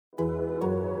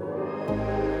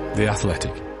The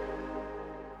Athletic.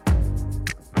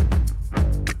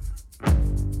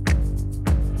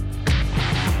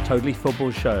 Totally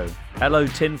Football Show. Hello,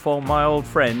 Tinfoil, my old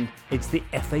friend. It's the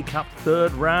FA Cup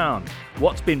third round.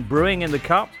 What's been brewing in the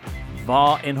cup?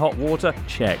 VAR in hot water?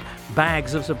 Check.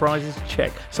 Bags of surprises?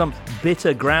 Check. Some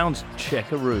bitter grounds?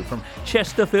 Checkaroo. From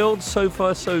Chesterfield, so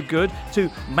far so good,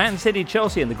 to Man City,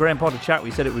 Chelsea, and the Graham Potter chat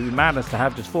we said it would be madness to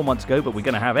have just 4 months ago, but we're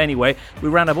going to have anyway. We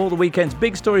ran up all the weekend's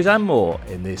big stories and more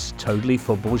in this Totally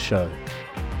Football Show.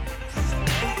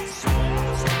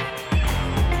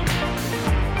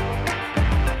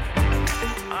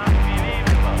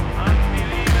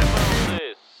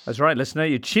 That's right, listener.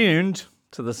 You're tuned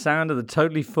to the sound of the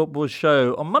Totally Football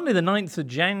Show on Monday the 9th of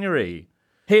January.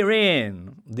 Here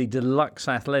in the Deluxe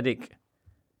Athletic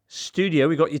studio,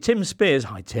 we've got you Tim Spears.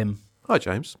 Hi, Tim. Hi,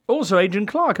 James. Also, Adrian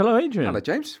Clark. Hello, Adrian. Hello,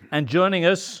 James. And joining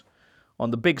us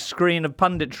on the big screen of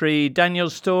punditry, Daniel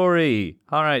Story.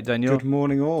 All right, Daniel. Good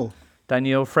morning, all.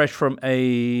 Daniel, fresh from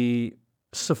a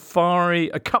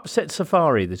cup set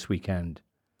safari this weekend.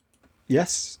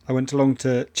 Yes, I went along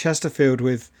to Chesterfield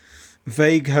with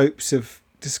vague hopes of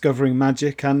discovering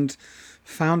magic and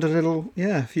found a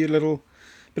few little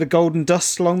bit of golden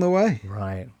dust along the way.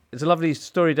 Right. It's a lovely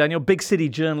story, Daniel. Big city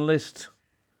journalist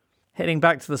heading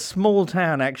back to the small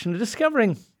town action and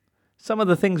discovering some of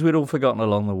the things we'd all forgotten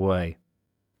along the way.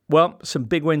 Well, some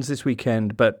big wins this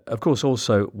weekend, but of course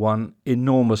also one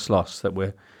enormous loss that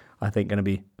we're, I think, going to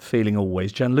be feeling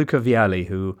always. Gianluca Vialli,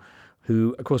 who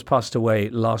of course passed away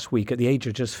last week at the age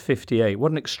of just 58.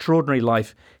 What an extraordinary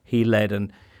life he led,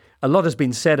 and a lot has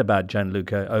been said about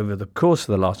Gianluca over the course of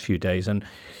the last few days, and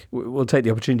we'll take the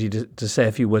opportunity to say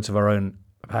a few words of our own,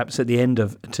 perhaps at the end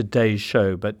of today's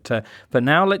show. But for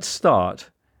now, let's start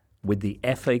with the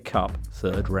FA Cup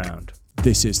third round.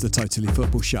 This is the Totally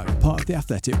Football Show, part of the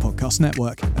Athletic Podcast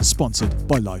Network and sponsored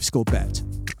by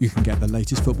LiveScoreBet. You can get the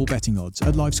latest football betting odds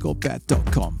at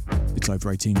livescorebet.com. It's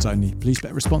over 18s only. Please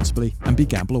bet responsibly and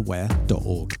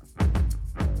begambleaware.org.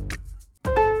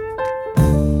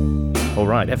 All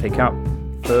right, FA Cup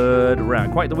third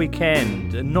round. Quite the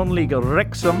weekend. Non-league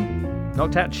Wrexham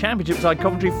knocked out Championship side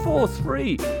Coventry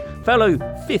 4-3. Fellow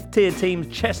fifth-tier teams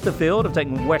Chesterfield have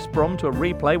taken West Brom to a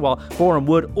replay, while Boreham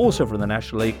Wood, also from the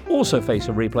National League, also face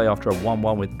a replay after a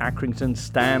 1-1 with Accrington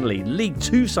Stanley. League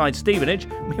 2 side Stevenage,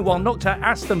 meanwhile, knocked out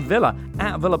Aston Villa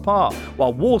at Villa Park,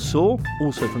 while Walsall,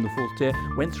 also from the fourth tier,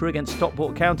 went through against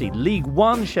Stockport County. League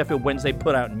 1 Sheffield Wednesday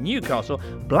put out Newcastle.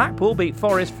 Blackpool beat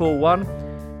Forest 4-1.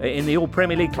 In the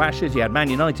All-Premier League clashes, you had Man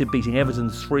United beating Everton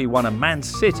 3-1 and Man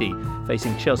City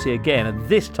facing Chelsea again, and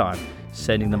this time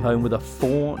sending them home with a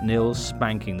 4-0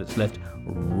 spanking that's left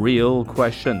real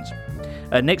questions.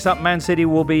 Next up, Man City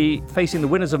will be facing the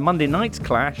winners of Monday night's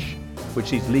clash,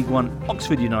 which is League One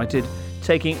Oxford United,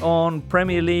 taking on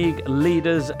Premier League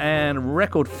leaders and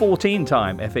record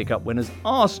 14-time FA Cup winners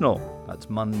Arsenal. That's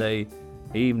Monday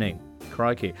evening.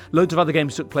 Crikey. Loads of other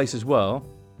games took place as well.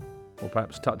 We'll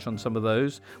perhaps touch on some of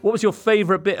those. What was your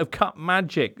favourite bit of cup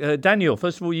magic? Daniel,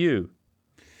 first of all, you.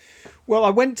 Well,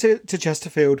 I went to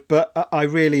Chesterfield, but I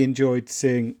really enjoyed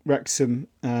seeing Wrexham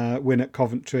win at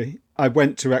Coventry. I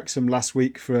went to Wrexham last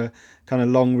week for a kind of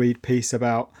long read piece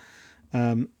about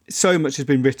so much has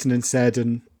been written and said,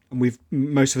 and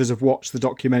most of us have watched the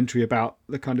documentary about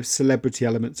the kind of celebrity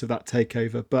elements of that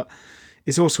takeover. But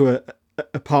it's also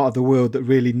a part of the world that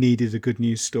really needed a good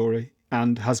news story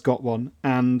and has got one.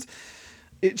 And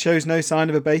it shows no sign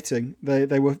of abating.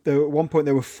 They were at one point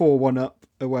they were 4-1 up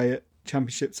away at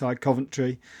Championship side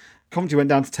Coventry. Coventry went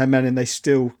down to 10 men and they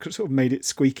still sort of made it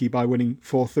squeaky by winning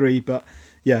 4-3. But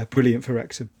yeah, brilliant for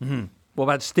Wrexham. Mm-hmm. What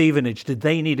about Stevenage? Did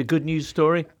they need a good news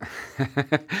story?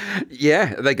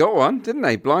 Yeah, they got one, didn't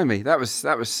they? Blimey, that was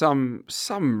some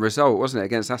result, wasn't it,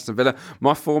 against Aston Villa?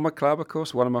 My former club, of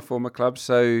course, one of my former clubs.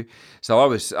 So I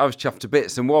was chuffed to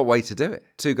bits, and what a way to do it!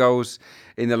 2 goals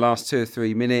in the last 2 or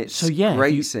 3 minutes. So yeah,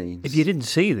 great scenes. If you didn't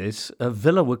see this,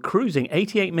 Villa were cruising.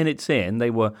 88 minutes in, they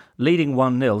were leading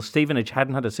 1-0. Stevenage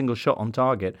hadn't had a single shot on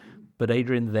target. But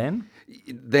Adrian,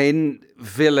 then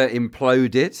Villa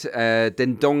imploded.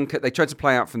 Then Donk, they tried to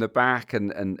play out from the back,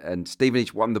 and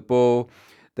Stevenage won the ball.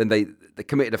 Then they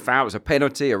committed a foul. It was a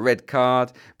penalty, a red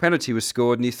card. Penalty was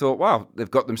scored, and you thought, wow, they've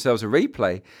got themselves a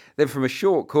replay. Then from a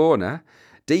short corner,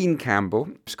 Dean Campbell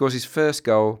scores his first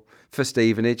goal for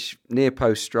Stevenage, near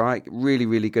post strike. Really,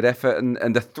 really good effort,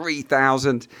 and the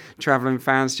 3,000 travelling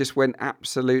fans just went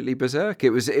absolutely berserk.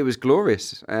 It was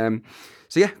glorious.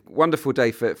 So yeah, wonderful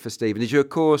day for Stevenage, who of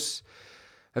course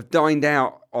have dined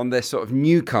out on their sort of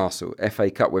Newcastle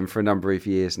FA Cup win for a number of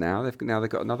years now. They've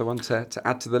got another one to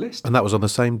add to the list. And that was on the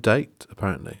same date,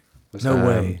 apparently. No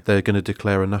way. They're going to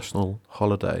declare a national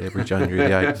holiday every January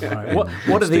the 8th. Right.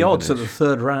 What are the odds at the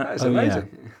third round? That's amazing.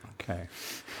 Yeah.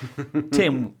 Okay.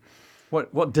 Tim,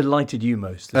 what delighted you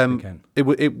most this weekend?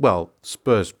 Well,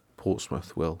 Spurs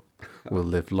Portsmouth will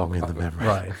live long in the memory.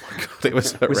 Right. Oh my God, it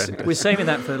was horrendous. We're saving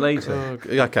that for later.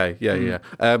 Okay, yeah.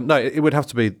 No, it would have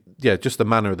to be, just the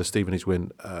manner of the Stevenage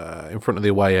win in front of the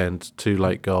away end, 2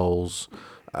 late goals.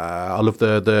 I love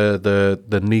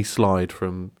the knee slide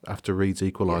from after Reed's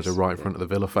equaliser right in front of the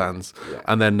Villa fans. Yeah.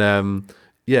 And then,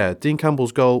 Dean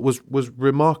Campbell's goal was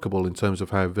remarkable in terms of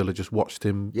how Villa just watched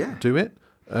him do it.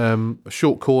 A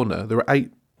short corner. There were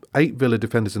 8 Villa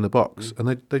defenders in the box, and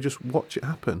they just watch it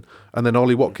happen. And then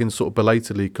Ollie Watkins sort of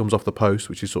belatedly comes off the post,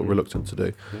 which he's sort of reluctant to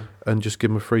do, and just give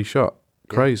him a free shot.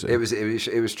 Crazy.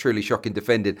 It was truly shocking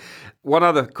defending. One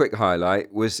other quick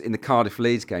highlight was in the Cardiff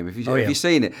Leeds game. Have you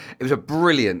seen it? It was a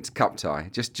brilliant cup tie,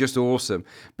 just awesome.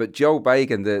 But Joel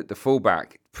Bagan, the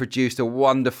fullback, produced a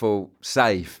wonderful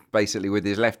save, basically with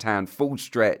his left hand, full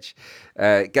stretch,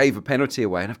 gave a penalty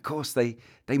away, and of course they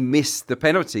missed the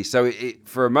penalty. So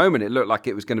for a moment it looked like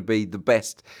it was going to be the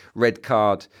best red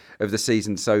card of the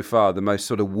season so far, the most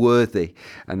sort of worthy.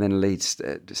 And then Leeds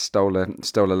stole a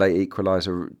late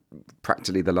equaliser,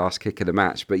 practically the last kick of the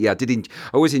match. But yeah, I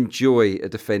always enjoy a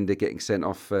defender getting sent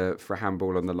off for a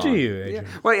handball on the line. Do you, Adrian?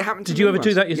 Yeah. Well, it happened to me. Did you ever once.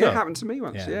 do that yourself? Yeah, it happened to me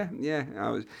once. Yeah. I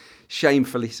was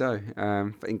shamefully so.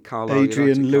 In Carlisle,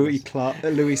 Adrian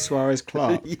United Luis Suarez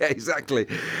Clark. Yeah, exactly.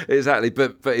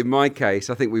 But in my case,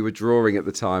 I think we were drawing at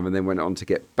the time and then went on to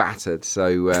get battered.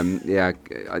 So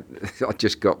I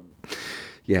just got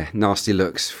nasty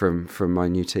looks from my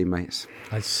new teammates.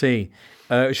 I see.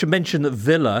 I should mention that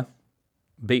Villa,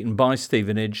 beaten by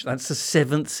Stevenage, that's the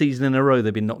 7th season in a row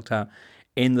they've been knocked out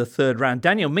in the third round.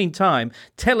 Daniel, meantime,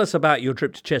 tell us about your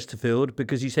trip to Chesterfield,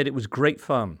 because you said it was great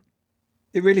fun.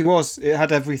 It really was. It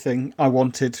had everything I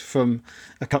wanted from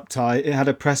a cup tie. It had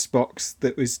a press box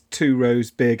that was 2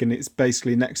 rows big, and it's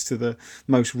basically next to the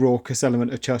most raucous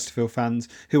element of Chesterfield fans,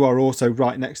 who are also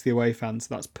right next to the away fans.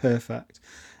 That's perfect.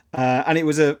 And it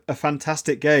was a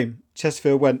fantastic game.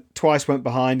 Chesterfield twice went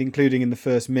behind, including in the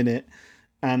first minute,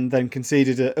 and then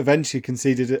eventually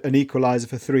conceded an equaliser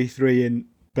for 3-3 in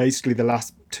basically the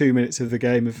last 2 minutes of the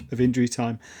game of injury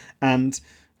time. And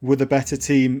were the better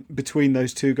team between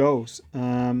those 2 goals.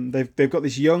 They've got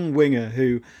this young winger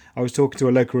who I was talking to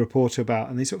a local reporter about,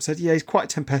 and they sort of said, he's quite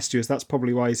tempestuous. That's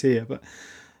probably why he's here. But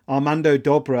Armando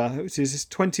Dobra, which is this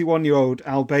 21-year-old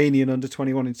Albanian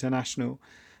under-21 international,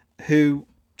 who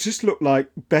just looked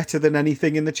like better than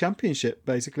anything in the Championship,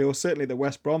 basically, or certainly that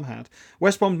West Brom had.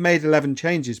 West Brom made 11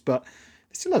 changes, but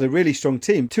they still had a really strong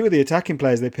team. 2 of the attacking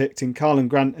players they picked in Carlan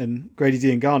Grant and Grady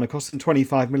Diangana cost them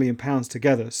 £25 million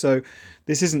together. So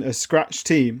this isn't a scratch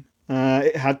team.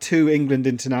 It had 2 England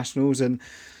internationals and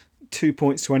 2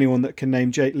 points to anyone that can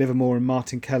name Jake Livermore and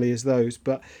Martin Kelly as those.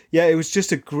 But yeah, it was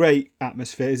just a great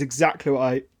atmosphere. It was exactly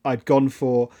what I'd gone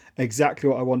for, exactly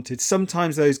what I wanted.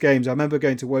 Sometimes those games, I remember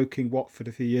going to Woking Watford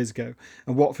a few years ago,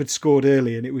 and Watford scored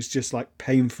early and it was just like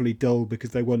painfully dull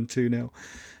because they won 2-0.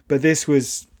 But this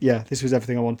was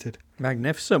everything I wanted.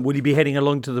 Magnificent. Will you be heading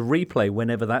along to the replay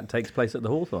whenever that takes place at the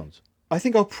Hawthorns? I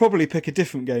think I'll probably pick a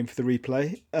different game for the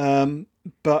replay.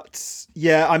 But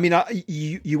yeah, I mean,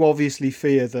 you obviously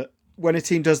fear that when a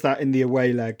team does that in the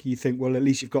away leg, you think, well, at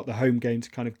least you've got the home game to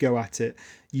kind of go at it.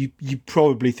 You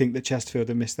probably think that Chesterfield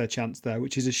have missed their chance there,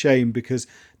 which is a shame because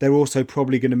they're also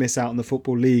probably going to miss out on the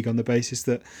Football League on the basis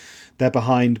that they're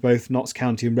behind both Notts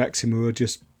County and Wrexham, who are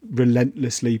just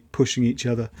relentlessly pushing each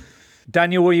other.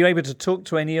 Daniel, were you able to talk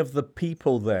to any of the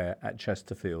people there at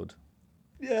Chesterfield?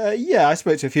 Yeah, I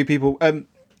spoke to a few people.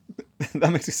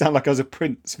 That makes it sound like I was a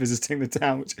prince visiting the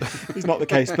town, which is not the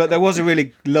case. But there was a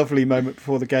really lovely moment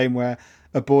before the game where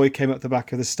a boy came up the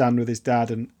back of the stand with his dad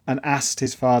and asked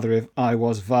his father if I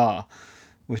was VAR,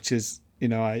 which is,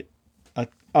 I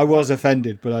was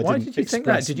offended, but I didn't. Why did you think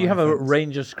that? Did you have a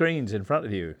range of screens in front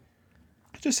of you?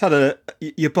 I just had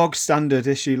your bog standard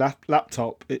issue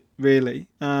laptop, really.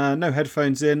 No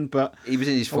headphones in, but he was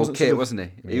in his full kit, wasn't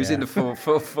he? He was in the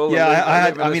full. Yeah, I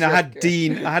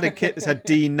had a kit that said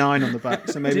D9 on the back,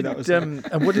 so maybe that was. And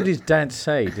what did his dad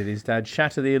say? Did his dad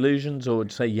shatter the illusions, or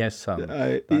say yes, son?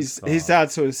 His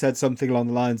dad sort of said something along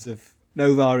the lines of,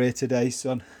 "No VAR here today,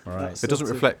 son." Right. It doesn't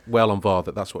reflect well on VAR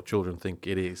that's what children think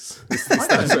it is.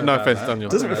 No offence, Daniel.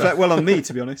 It doesn't reflect well on me,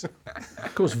 to be honest.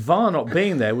 Of course, VAR not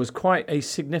being there was quite a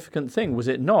significant thing, was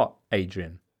it not,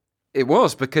 Adrian? It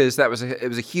was, because it was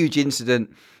a huge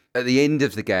incident at the end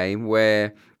of the game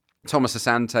where Thomas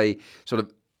Asante sort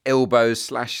of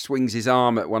elbows / swings his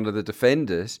arm at one of the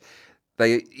defenders.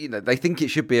 they think it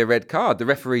should be a red card. The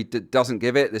referee doesn't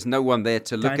give it. There's no one there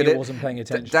to look at it. Daniel wasn't paying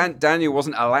attention. Daniel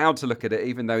wasn't allowed to look at it,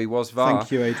 even though he was VAR.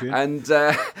 Thank you, Adrian.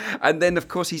 And then, of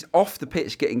course, he's off the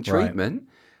pitch getting treatment.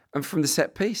 And from the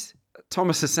set piece,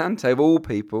 Thomas Asante, of all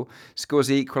people, scores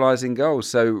the equalising goal.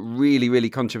 So really, really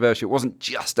controversial. It wasn't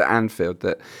just at Anfield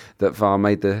that VAR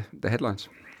made the headlines.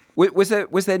 Was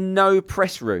there no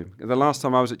press room? The last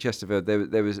time I was at Chesterfield,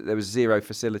 there was zero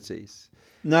facilities.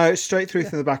 No, it's straight through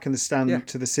from the back of the stand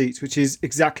to the seats, which is that's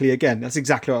exactly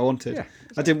what I wanted. Yeah,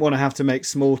 exactly. I didn't want to have to make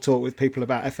small talk with people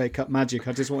about FA Cup magic.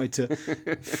 I just wanted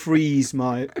to freeze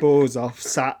my balls off,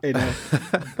 sat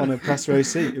on a press row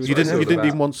seat. You didn't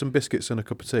even want some biscuits and a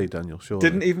cup of tea, Daniel? Sure.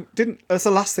 Didn't. That's the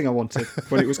last thing I wanted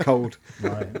when it was cold.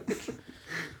 Right.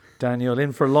 Daniel,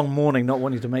 in for a long morning, not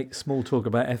wanting to make small talk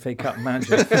about FA Cup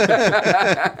magic.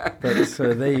 But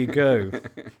there you go.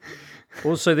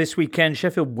 Also this weekend,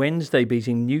 Sheffield Wednesday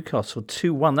beating Newcastle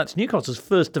 2-1. That's Newcastle's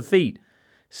first defeat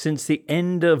since the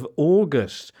end of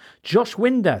August. Josh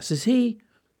Windass, is he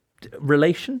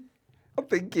relation? I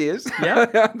think he is.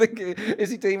 Yeah? Is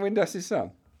he Dean Windass's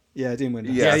son? Yeah, Dean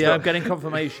Windass. Yeah, I'm getting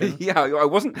confirmation. Yeah, I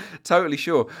wasn't totally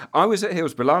sure. I was at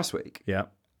Hillsborough last week. Yeah.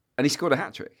 And he scored a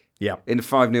hat-trick. Yeah. In a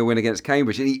 5-0 win against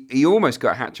Cambridge. And he almost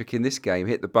got a hat-trick in this game,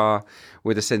 hit the bar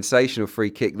with a sensational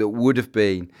free kick that would have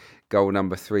been goal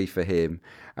number 3 for him.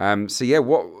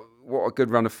 What a good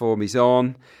run of form he's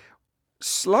on.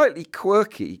 Slightly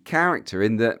quirky character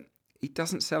in that he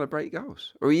doesn't celebrate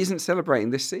goals, or he isn't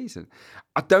celebrating this season.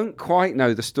 I don't quite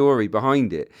know the story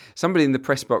behind it. Somebody in the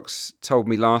press box told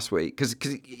me last week, because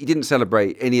he didn't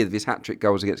celebrate any of his hat-trick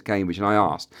goals against Cambridge, and I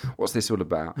asked, what's this all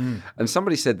about? And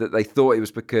somebody said that they thought it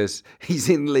was because he's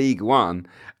in League One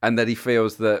and that he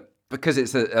feels that because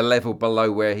it's a level below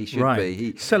where he should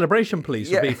be. Celebration police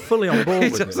would be fully on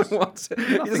board with this.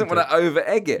 He doesn't want to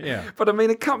over-egg it. Yeah. But I mean,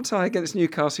 a cup tie against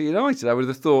Newcastle United, I would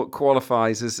have thought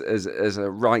qualifies as a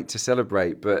right to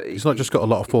celebrate. But he's not just got a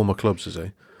lot of former clubs, has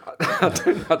he?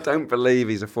 I don't believe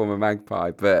he's a former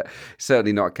Magpie, but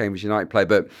certainly not a Cambridge United player.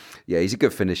 But yeah, he's a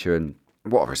good finisher, and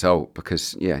what a result,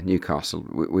 because Newcastle,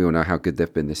 we all know how good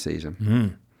they've been this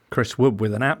season. Chris Wood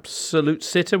with an absolute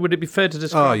sitter. Would it be fair to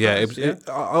describe? Oh yeah,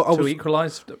 to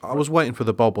equalise. I was waiting for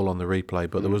the bobble on the replay,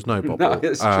 but there was no bobble. No,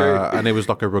 it's true. And it was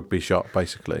like a rugby shot,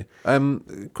 basically.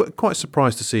 Quite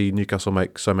surprised to see Newcastle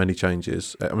make so many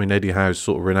changes. I mean, Eddie Howe's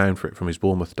sort of renowned for it from his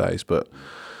Bournemouth days, but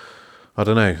I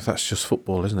don't know. That's just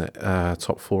football, isn't it?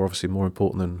 Top 4 obviously more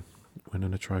important than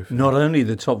winning a trophy. Not only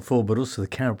the top 4, but also the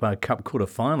Carabao Cup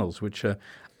quarter-finals, which are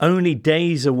only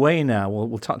days away now.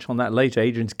 We'll touch on that later.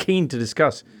 Adrian's keen to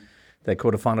discuss their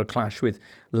quarter-final clash with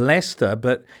Leicester.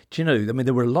 But, do you know, I mean,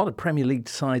 there were a lot of Premier League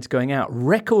sides going out.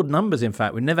 Record numbers, in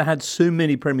fact. We've never had so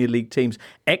many Premier League teams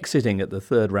exiting at the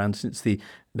third round since the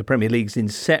Premier League's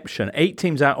inception. 8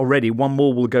 teams out already. 1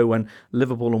 more will go when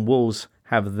Liverpool and Wolves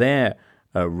have their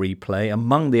replay.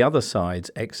 Among the other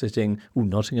sides exiting,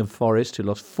 Nottingham Forest, who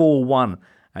lost 4-1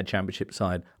 at Championship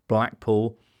side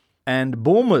Blackpool, and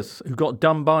Bournemouth, who got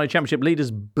done by Championship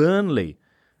leaders Burnley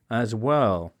as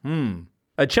well.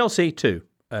 Chelsea too,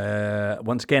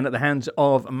 once again at the hands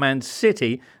of Man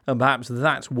City, and perhaps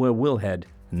that's where we'll head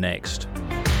next.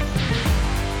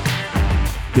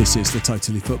 This is the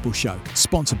Totally Football Show,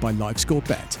 sponsored by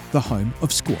LiveScoreBet, the home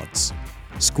of Squads.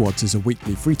 Squads is a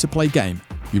weekly free-to-play game.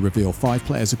 You reveal 5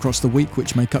 players across the week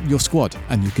which make up your squad,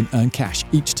 and you can earn cash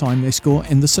each time they score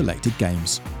in the selected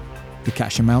games. The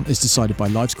cash amount is decided by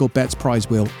LiveScoreBet's prize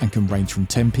wheel and can range from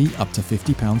 10p up to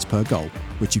 £50 per goal,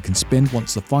 which you can spin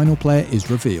once the final player is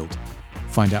revealed.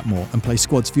 Find out more and play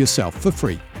Squads for yourself for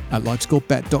free at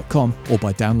livescorebet.com or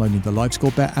by downloading the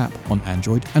LiveScoreBet app on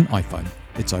Android and iPhone.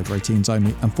 It's over 18s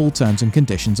only and full terms and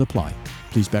conditions apply.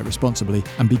 Please bet responsibly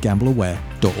and be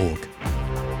gambleaware.org.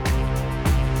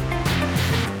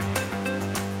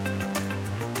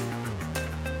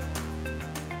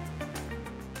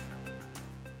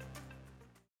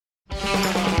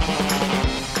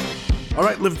 All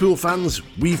right, Liverpool fans,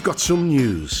 we've got some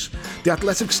news. The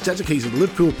Athletic's dedicated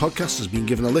Liverpool podcast has been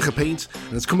given a lick of paint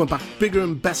and it's coming back bigger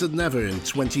and better than ever in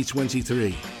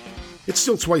 2023. It's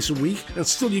still twice a week and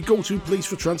still your go-to place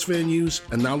for transfer news,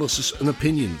 analysis and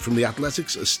opinion from the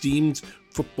Athletic's esteemed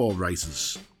football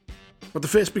writers. But the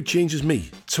first big change is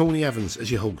me, Tony Evans, as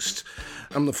your host.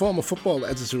 I'm the former football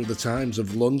editor of the Times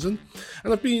of London,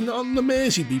 and I've been on the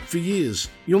Mersey beat for years.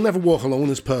 You'll Never Walk Alone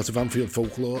is part of Anfield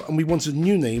folklore, and we wanted a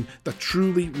new name that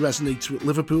truly resonates with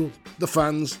Liverpool, the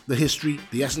fans, the history,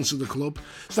 the essence of the club.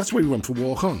 So that's why we went for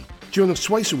Walk On. Join us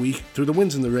twice a week through the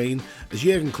winds and the rain as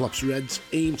Jurgen Klopp's Reds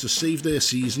aim to save their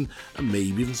season and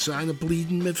maybe even sign a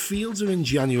bleeding midfielder in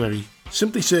January.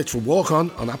 Simply search for Walk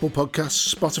On Apple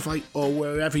Podcasts, Spotify, or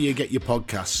wherever you get your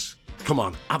podcasts. Come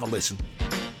on, have a listen.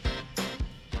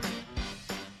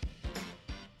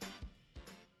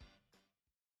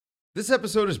 This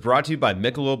episode is brought to you by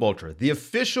Michelob Ultra, the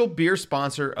official beer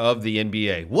sponsor of the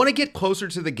NBA. Want to get closer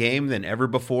to the game than ever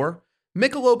before?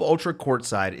 Michelob Ultra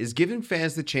Courtside is giving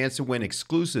fans the chance to win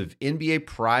exclusive NBA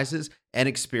prizes and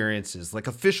experiences like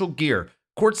official gear,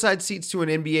 courtside seats to an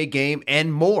NBA game,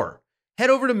 and more. Head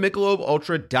over to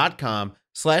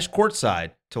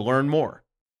MichelobUltra.com/courtside to learn more.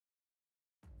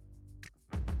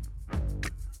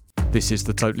 This is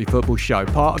the Totally Football Show,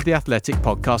 part of the Athletic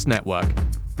Podcast Network.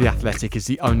 The Athletic is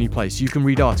the only place you can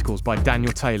read articles by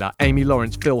Daniel Taylor, Amy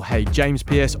Lawrence, Phil Hay, James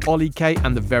Pearce, Ollie Kay,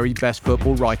 and the very best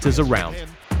football writers around.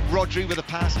 Rodri with a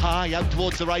pass high out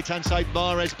towards the right-hand side.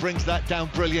 Mahrez brings that down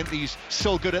brilliantly. He's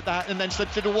so good at that, and then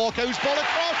slips into Walker, whose ball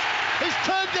across is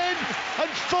turned in, and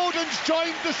Foden's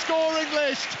joined the scoring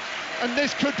list. And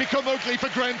this could become ugly for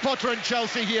Graham Potter and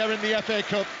Chelsea here in the FA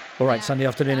Cup. All right, Sunday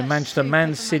afternoon in Manchester,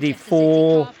 Man City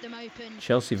 4,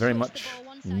 Chelsea very much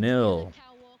 0.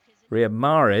 Riyad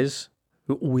Mahrez,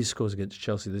 who always scores against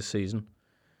Chelsea this season,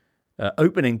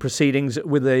 opening proceedings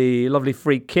with a lovely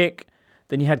free kick.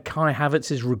 Then you had Kai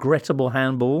Havertz's regrettable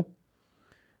handball,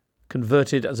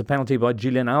 converted as a penalty by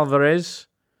Julian Alvarez.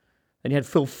 Then you had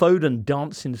Phil Foden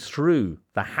dancing through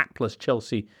the hapless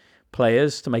Chelsea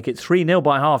players to make it 3-0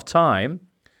 by half-time.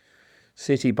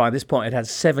 City, by this point, had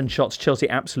 7 shots. Chelsea,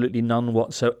 absolutely none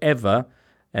whatsoever.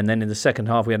 And then in the second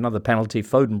half, we had another penalty.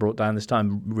 Foden brought down, this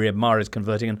time Riyad Mahrez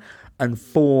converting, and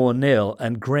 4-0.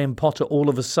 And Graham Potter, all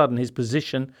of a sudden, his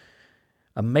position,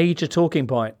 a major talking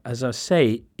point, as I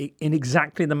say, in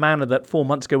exactly the manner that 4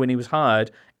 months ago when he was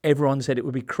hired, everyone said it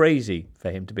would be crazy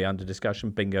for him to be under discussion.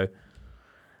 Bingo.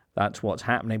 That's what's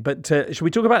happening. But should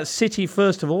we talk about City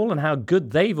first of all and how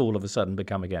good they've all of a sudden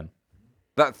become again?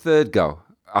 That third goal,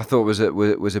 I thought was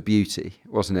a beauty,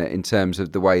 wasn't it? In terms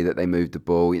of the way that they moved the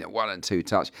ball, 1 and 2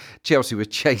 touch. Chelsea was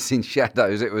chasing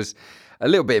shadows. It was a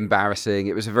little bit embarrassing.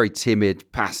 It was a very timid,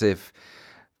 passive,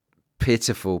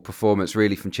 pitiful performance,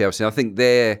 really, from Chelsea. I think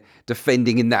their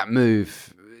defending in that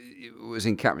move was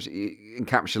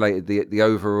encapsulated the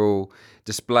overall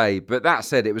display. But that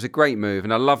said, it was a great move,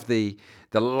 and I love the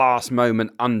last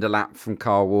moment underlap from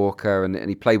Kyle Walker, and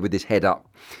he played with his head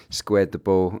up, squared the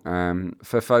ball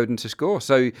for Foden to score.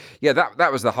 So yeah,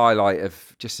 that was the highlight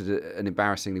of just an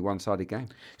embarrassingly one-sided game.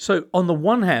 So on the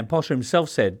one hand, Potter himself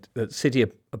said that City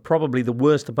are probably the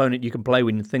worst opponent you can play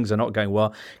when things are not going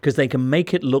well, because they can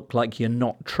make it look like you're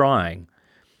not trying.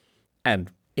 And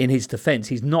in his defence,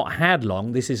 he's not had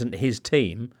long. This isn't his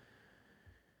team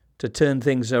to turn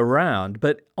things around.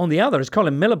 But on the other, as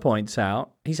Colin Miller points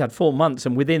out, he's had 4 months,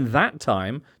 and within that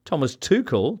time, Thomas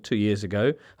Tuchel, 2 years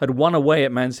ago, had won away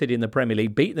at Man City in the Premier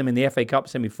League, beat them in the FA Cup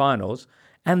semi-finals,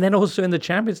 and then also in the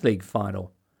Champions League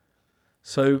final.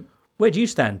 So where do you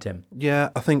stand, Tim? Yeah,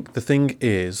 I think the thing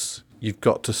is, you've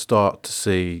got to start to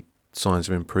see signs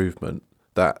of improvement,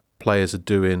 that players are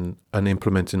doing and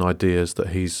implementing ideas that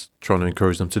he's trying to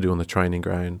encourage them to do on the training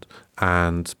ground,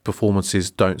 and performances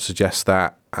don't suggest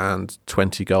that, and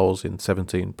 20 goals in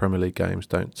 17 Premier League games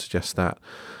don't suggest that.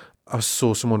 I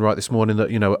saw someone write this morning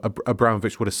that,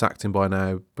 Abramovich would have sacked him by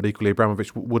now, but equally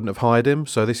Abramovich wouldn't have hired him.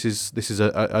 So this is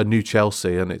a new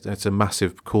Chelsea, and it's a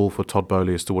massive call for Todd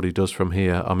Boehly as to what he does from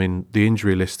here. I mean, the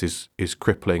injury list is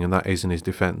crippling, and that is in his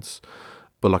defence.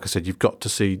 But like I said, you've got to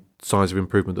see signs of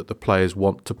improvement, that the players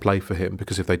want to play for him,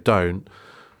 because if they don't,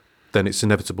 then it's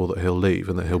inevitable that he'll leave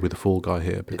and that he'll be the fall guy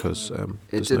here, because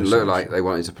it didn't look like they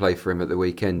wanted to play for him at the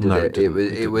weekend, did it?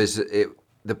 It was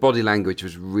the body language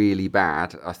was really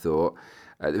bad, I thought.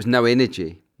 There was no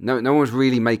energy. No one was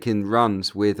really making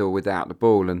runs with or without the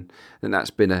ball, and that's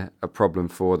been a problem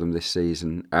for them this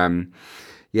season.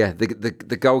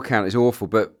 The goal count is awful,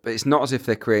 but it's not as if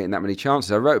they're creating that many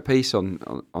chances. I wrote a piece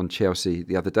on Chelsea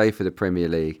the other day for the Premier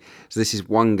League. So this is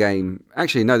one game.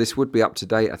 Actually, no, this would be up to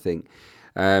date, I think.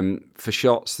 For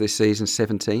shots this season,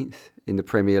 17th in the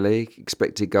Premier League.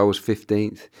 Expected goals,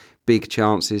 15th. Big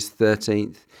chances,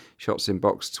 13th. Shots in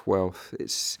box, 12th.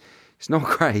 It's not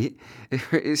great.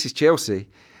 This is Chelsea.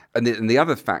 And the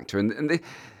other factor,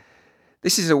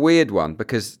 this is a weird one,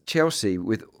 because Chelsea,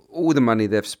 with all the money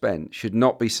they've spent, should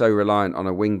not be so reliant on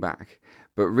a wing back.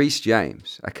 But Reece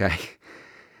James, okay,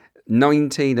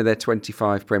 19 of their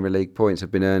 25 Premier League points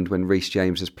have been earned when Reece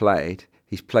James has played.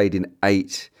 He's played in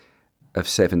 8 of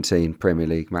 17 Premier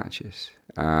League matches,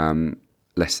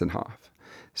 less than half.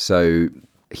 So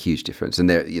a huge difference. And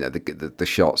there, the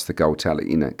shots, the goal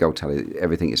tally,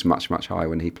 everything is much, much higher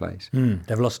when he plays.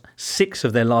 They've lost 6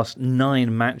 of their last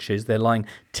 9 matches. They're lying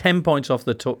 10 points off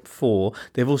the top 4.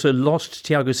 They've also lost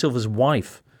Thiago Silva's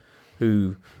wife,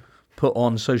 who put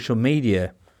on social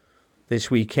media this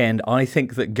weekend, I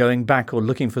think that going back or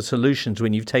looking for solutions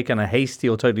when you've taken a hasty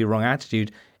or totally wrong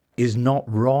attitude is not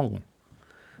wrong,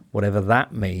 whatever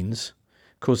that means.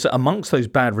 Of course, amongst those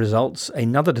bad results,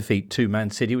 another defeat to Man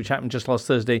City, which happened just last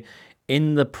Thursday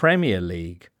in the Premier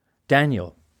League.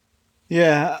 Daniel.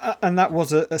 Yeah, and that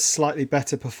was a slightly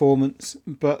better performance,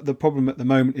 but the problem at the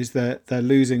moment is they're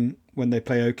losing when they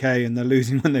play okay and they're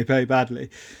losing when they play badly.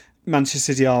 Manchester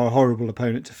City are a horrible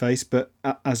opponent to face, but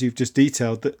as you've just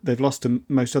detailed, they've lost to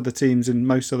most other teams in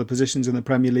most other positions in the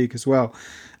Premier League as well.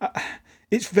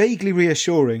 It's vaguely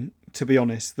reassuring, to be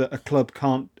honest, that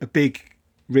a big,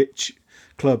 rich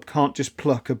club can't just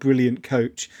pluck a brilliant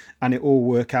coach and it all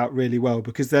work out really well,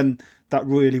 because then that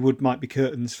really might be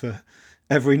curtains for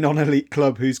every non-elite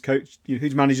club whose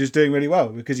manager's doing really well,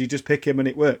 because you just pick him and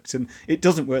it works. And it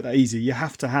doesn't work that easy. You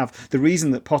have to have... The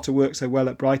reason that Potter worked so well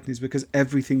at Brighton is because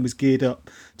everything was geared up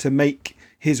to make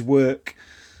his work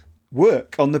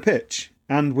on the pitch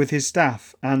and with his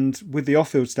staff and with the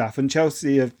off-field staff. And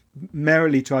Chelsea have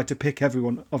merrily tried to pick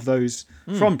everyone of those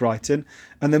from Brighton.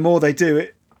 And the more they do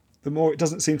it, the more it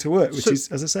doesn't seem to work, which is,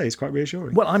 as I say, is quite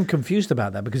reassuring. Well, I'm confused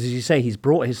about that because, as you say, he's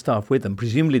brought his staff with him.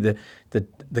 Presumably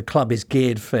the club is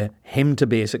geared for him to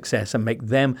be a success and make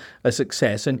them a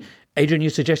success. And Adrian,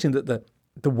 you're suggesting that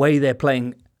the way they're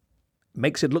playing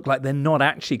makes it look like they're not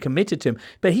actually committed to him.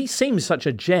 But he seems such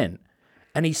a gent,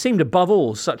 and he seemed above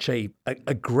all such a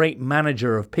great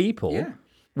manager of people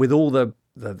with all the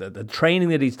training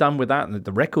that he's done with that and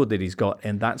the record that he's got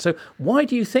in that. So why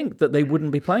do you think that they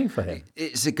wouldn't be playing for him?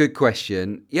 It's a good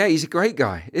question. Yeah, he's a great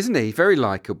guy, isn't he? Very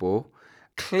likeable.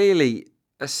 Clearly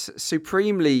a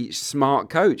supremely smart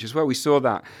coach as well. We saw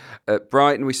that at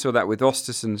Brighton. We saw that with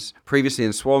Östersund previously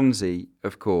in Swansea,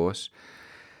 of course.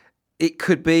 It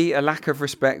could be a lack of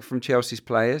respect from Chelsea's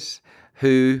players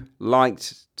who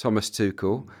liked Thomas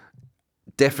Tuchel,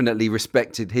 definitely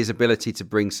respected his ability to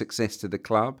bring success to the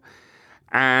club.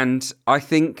 And I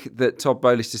think that Todd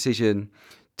Boehly's decision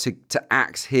to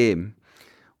axe him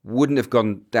wouldn't have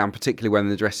gone down particularly well in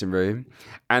the dressing room,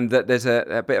 and that there's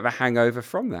a bit of a hangover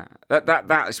from that.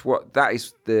 That is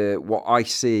what I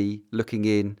see looking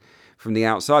in from the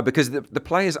outside, because the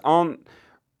players aren't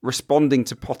responding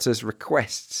to Potter's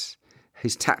requests,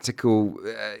 his tactical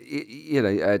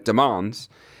demands,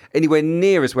 anywhere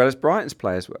near as well as Brighton's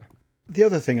players were. The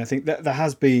other thing, I think that there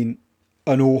has been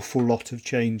an awful lot of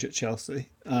change at Chelsea.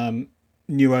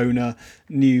 New owner,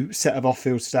 new set of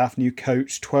off-field staff, new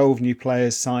coach, 12 new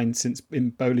players signed since in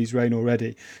Boehly's reign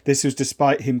already. This was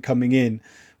despite him coming in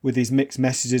with these mixed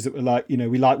messages that were like,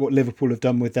 we like what Liverpool have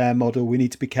done with their model. We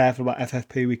need to be careful about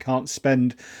FFP. We can't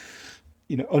spend,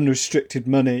 unrestricted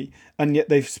money. And yet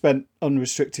they've spent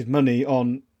unrestricted money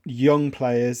on young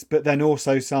players, but then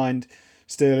also signed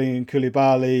Sterling and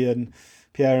Koulibaly and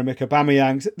Pierre-Emerick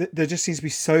Aubameyang. There just seems to be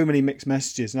so many mixed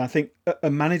messages, and I think a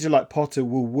manager like Potter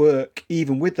will work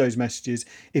even with those messages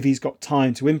if he's got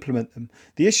time to implement them.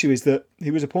 The issue is that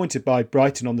he was appointed by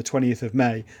Brighton on the 20th of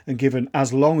May and given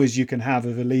as long as you can have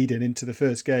of a lead-in into the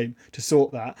first game to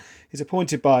sort that. He's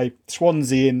appointed by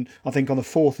Swansea on the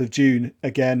 4th of June,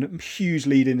 again, huge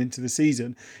lead-in into the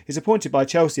season. He's appointed by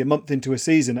Chelsea a month into a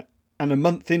season and a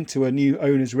month into a new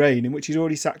owner's reign in which he's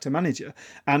already sacked a manager.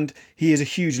 And he is a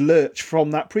huge lurch from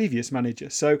that previous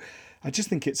manager. So I just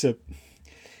think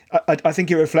I think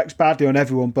it reflects badly on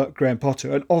everyone but Graham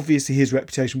Potter. And obviously his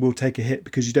reputation will take a hit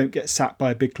because you don't get sacked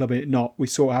by a big club and it not. We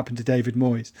saw what happened to David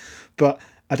Moyes. But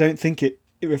I don't think it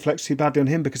reflects too badly on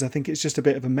him because I think it's just a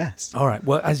bit of a mess. All right.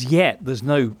 Well, as yet, there's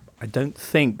no, I don't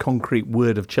think, concrete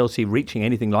word of Chelsea reaching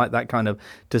anything like that kind of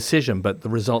decision, but the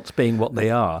results being what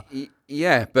they are.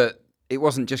 Yeah, but it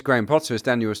wasn't just Graham Potter, as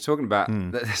Daniel was talking about.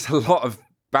 There's a lot of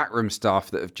backroom staff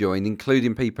that have joined,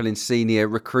 including people in senior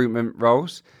recruitment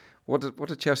roles. What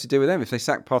did Chelsea do with them? If they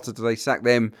sack Potter, do they sack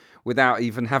them without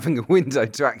even having a window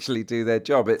to actually do their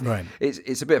job?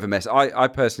 It's a bit of a mess. I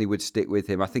personally would stick with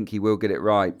him. I think he will get it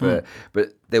right, but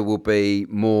there will be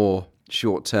more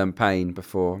short-term pain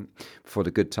before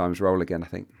the good times roll again, I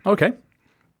think. Okay.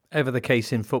 Ever the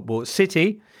case in football.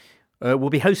 City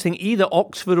will be hosting either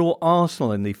Oxford or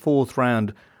Arsenal in the 4th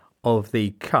round of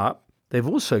the Cup. They've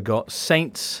also got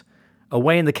Saints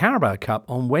away in the Carabao Cup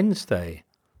on Wednesday.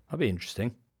 That'll be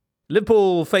interesting.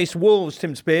 Liverpool faced Wolves,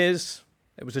 Tim Spears.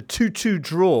 It was a 2-2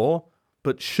 draw,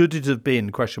 but should it have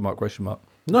been, question mark.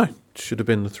 No, it should have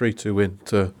been the 3-2 win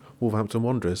to Wolverhampton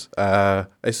Wanderers.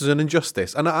 This is an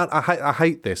injustice, and I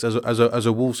hate this as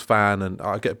a Wolves fan, and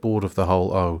I get bored of the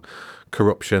whole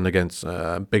corruption against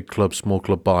big club, small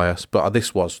club bias. But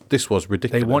this was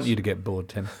ridiculous. They want you to get bored,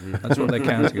 Tim. That's what they're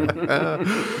counting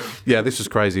on. Yeah, this was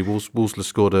crazy. Wolves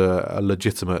scored a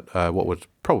legitimate, what would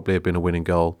probably have been a winning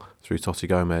goal through Totti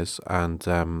Gomez, and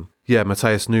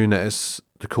Mateus Nunes,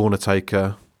 the corner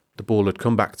taker. The ball had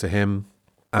come back to him,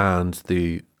 and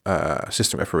the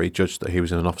assistant referee judged that he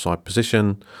was in an offside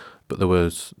position, but there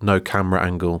was no camera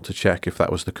angle to check if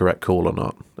that was the correct call or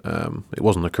not. It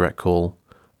wasn't the correct call,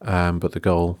 but the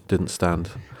goal didn't stand.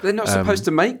 They're not supposed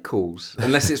to make calls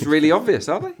unless it's really obvious,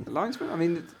 are they? The linesmen? I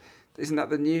mean, isn't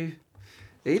that the new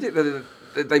edict?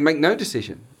 They make no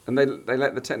decision, and they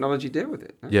let the technology deal with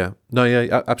it. No?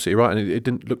 Yeah, absolutely right. And it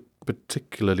didn't look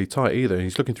particularly tight either.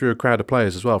 He's looking through a crowd of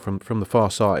players as well from the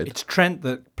far side. It's Trent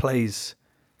that plays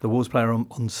the Wolves player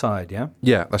on side, yeah?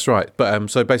 Yeah, that's right. But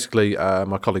so basically,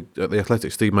 my colleague at The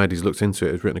Athletic, Steve Madies, looked into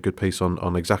it. Has written a good piece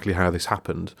on exactly how this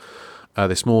happened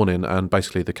this morning, and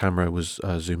basically the camera was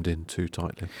zoomed in too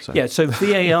tightly. So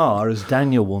VAR, as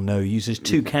Daniel will know, uses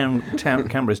two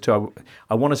cameras to,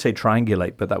 I want to say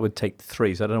triangulate, but that would take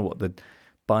 3, so I don't know what the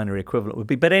binary equivalent would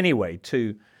be. But anyway,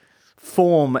 to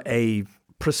form a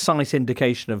precise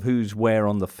indication of who's where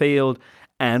on the field,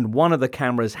 and one of the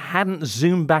cameras hadn't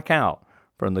zoomed back out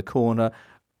from the corner,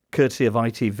 courtesy of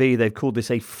ITV. They've called this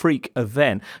a freak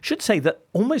event. Should say that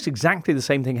almost exactly the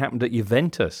same thing happened at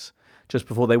Juventus just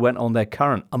before they went on their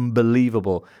current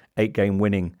unbelievable 8-game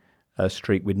winning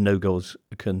streak with no goals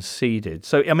conceded.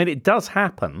 So, I mean, it does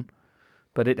happen,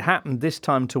 but it happened this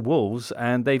time to Wolves,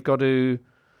 and they've got to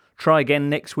try again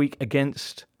next week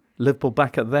against Liverpool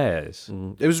back at theirs.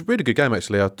 It was a really good game,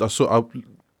 actually. I saw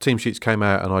team sheets came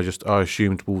out, and I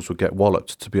assumed Wolves would get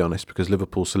walloped, to be honest, because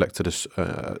Liverpool selected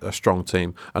a strong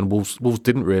team, and Wolves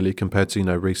didn't really, compared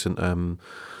to recent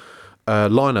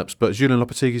lineups. But Julian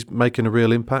Lopetegui's making a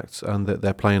real impact, and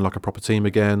they're playing like a proper team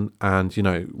again. And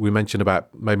we mentioned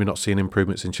about maybe not seeing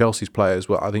improvements in Chelsea's players.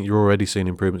 Well, I think you're already seeing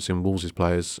improvements in Wolves'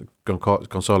 players.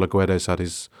 Gonzalo Guedes had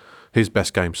his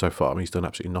best game so far. I mean, he's done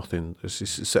absolutely nothing.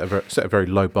 He's set a very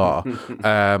low bar.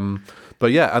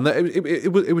 But yeah, and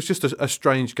it was just a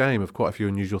strange game of quite a few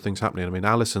unusual things happening. I mean,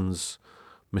 Alisson's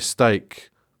mistake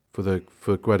for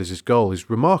Guedes' goal is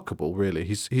remarkable. Really,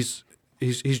 he's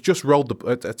just rolled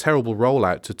a terrible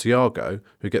rollout to Thiago,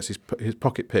 who gets his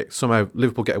pocket picked. Somehow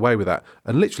Liverpool get away with that,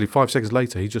 and literally 5 seconds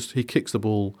later, he kicks the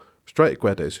ball straight at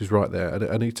Guedes, who's right there,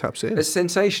 and he taps it in. As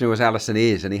sensational as Alisson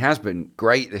is, and he has been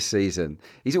great this season,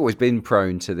 he's always been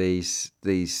prone to these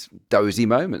dozy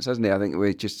moments, hasn't he? I think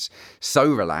we're just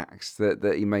so relaxed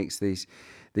that he makes these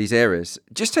errors.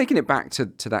 Just taking it back to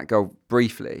that goal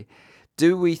briefly,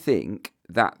 do we think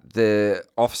that the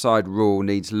offside rule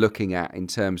needs looking at in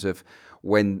terms of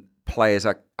when players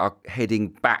are heading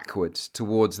backwards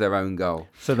towards their own goal?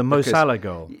 So the Mo Salah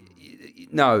goal?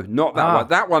 No, not that one.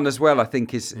 That one as well, I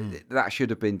think, that should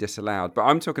have been disallowed. But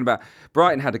I'm talking about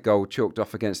Brighton had a goal chalked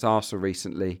off against Arsenal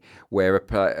recently, where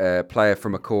a player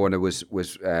from a corner was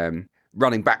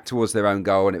running back towards their own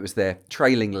goal, and it was their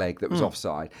trailing leg that was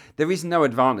offside. There is no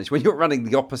advantage when you're running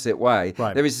the opposite way.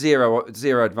 Right. There is zero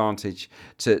advantage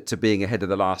to being ahead of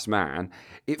the last man.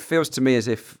 It feels to me as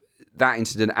if that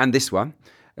incident and this one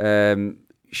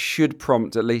should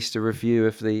prompt at least a review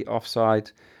of the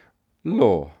offside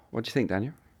law. What do you think,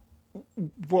 Daniel?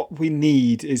 What we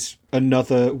need is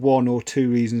another 1 or 2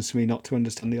 reasons for me not to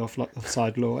understand the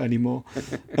offside law anymore,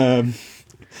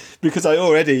 because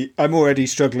I'm already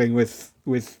struggling with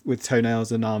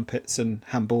toenails and armpits and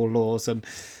handball laws, and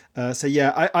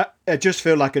I just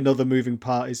feel like another moving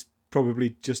part is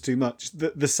probably just too much.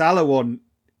 The Salah one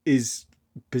is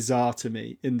bizarre to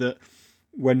me in that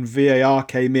when VAR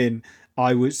came in,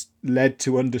 I was led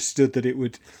to understood that it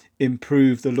would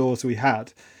improve the laws we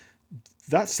had.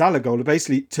 That Salah goal,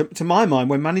 basically, to my mind,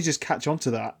 when managers catch on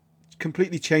to that,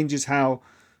 completely changes how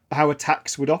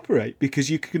attacks would operate, because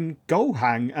you can goal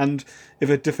hang, and if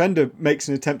a defender makes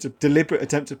a deliberate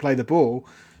attempt to play the ball,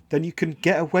 then you can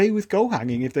get away with goal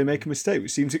hanging if they make a mistake,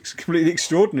 which seems completely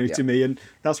extraordinary to me, and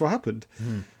that's what happened.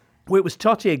 Well, it was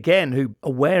Totti again who,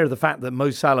 aware of the fact that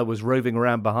Mo Salah was roving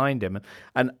around behind him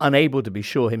and unable to be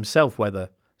sure himself whether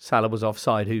Salah was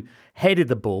offside, who headed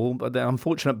the ball, but the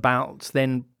unfortunate bounce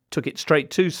then took it straight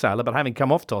to Salah, but having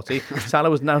come off Totti, Salah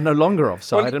was now no longer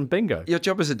offside, and bingo. Your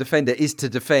job as a defender is to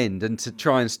defend and to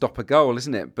try and stop a goal,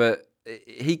 isn't it? But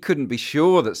he couldn't be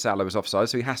sure that Salah was offside,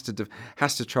 so he has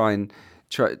to try and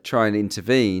try and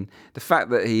intervene. The fact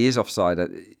that he is offside,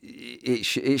 it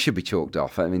should be chalked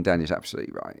off. I mean, Daniel's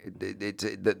absolutely right.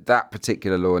 That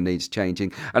particular law needs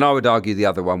changing. And I would argue the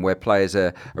other one, where players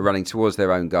are running towards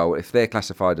their own goal, if they're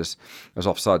classified as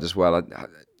offside as well,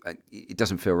 it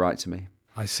doesn't feel right to me.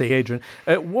 I see, Adrian.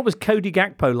 What was Cody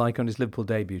Gakpo like on his Liverpool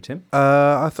debut, Tim?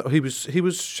 I thought he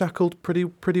was shackled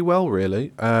pretty well,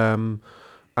 really.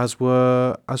 As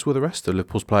were the rest of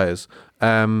Liverpool's players.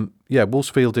 Wolves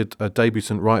fielded a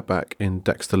debutant right back in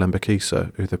Dexter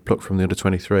Lembakisa, who they plucked from the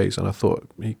under-23s, and I thought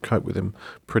he coped with him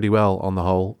pretty well on the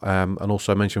whole. And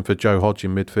also I mentioned for Joe Hodge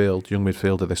in midfield, young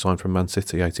midfielder they signed from Man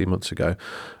City 18 months ago.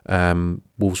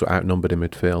 Wolves were outnumbered in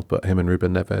midfield, but him and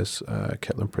Ruben Neves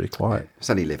kept them pretty quiet. It's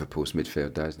only Liverpool's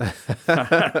midfield, though, isn't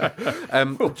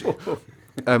it?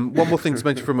 One more thing to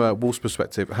mention from a Wolves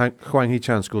perspective, Hwang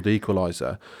Hee-chan scored the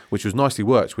equaliser, which was nicely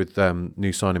worked with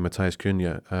new signing Matheus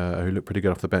Cunha, who looked pretty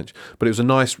good off the bench. But it was a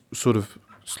nice sort of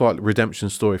slight redemption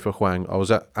story for Hwang. I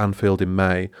was at Anfield in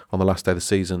May on the last day of the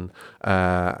season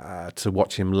to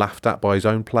watch him laughed at by his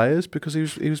own players because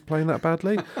he was playing that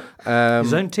badly.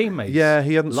 His own teammates. Yeah,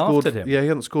 he hadn't laughed scored. At him. Yeah, he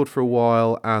hadn't scored for a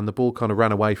while, and the ball kind of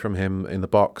ran away from him in the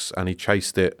box, and he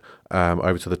chased it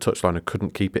over to the touchline and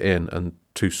couldn't keep it in. And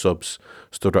two subs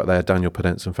stood right there, Daniel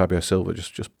Podence and Fabio Silva,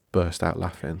 just burst out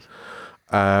laughing.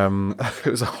 It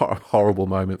was a horrible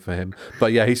moment for him.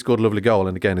 But yeah, he scored a lovely goal,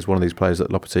 and again is one of these players that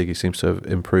Lopetegui seems to have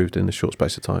improved in a short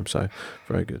space of time, so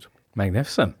very good.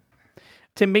 Magnificent.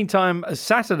 Tim, meantime,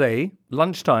 Saturday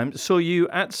lunchtime saw you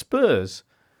at Spurs.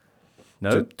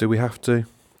 No? Do we have to?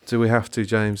 Do we have to,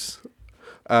 James?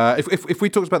 If we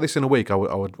talked about this in a week, I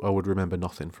would remember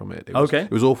nothing from it.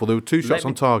 It was awful. There were two shots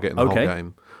on target in the whole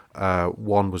game.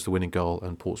 One was the winning goal,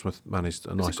 and Portsmouth managed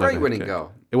a nice. It's a great winning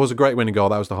goal. It was a great winning goal.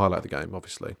 That was the highlight of the game,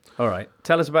 obviously. All right,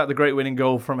 tell us about the great winning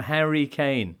goal from Harry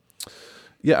Kane.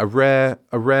 Yeah, a rare.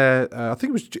 I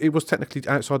think it was technically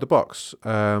outside the box.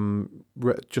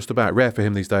 Just about rare for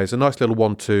him these days. A nice little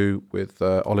 1-2 with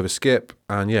Oliver Skipp,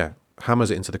 and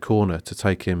hammers it into the corner to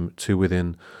take him to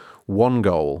within one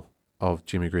goal of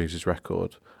Jimmy Greaves'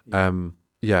 record. I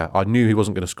knew he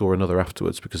wasn't going to score another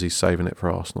afterwards because he's saving it for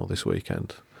Arsenal this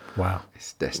weekend. Wow.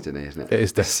 It's destiny, isn't it? It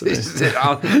is destiny.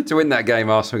 To win that game,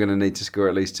 Arsenal are going to need to score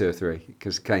at least 2 or 3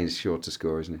 because Kane's sure to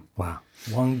score, isn't he? Wow.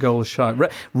 One goal shy.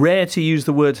 Rare to use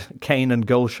the word Kane and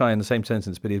goal shy in the same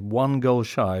sentence, but he's one goal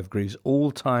shy of Greaves'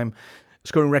 all-time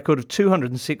scoring record of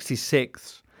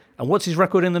 266. And what's his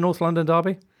record in the North London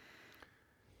derby?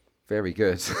 Very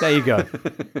good. There you go.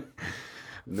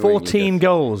 14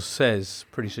 goals, says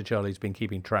Producer Charlie's been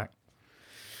keeping track.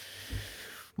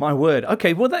 My word.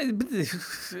 Okay, well,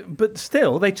 but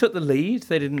still, they took the lead.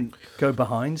 They didn't go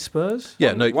behind Spurs.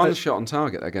 Yeah, one shot on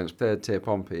target against third-tier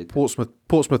Pompey.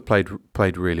 Portsmouth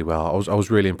played really well. I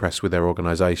was really impressed with their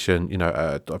organisation. You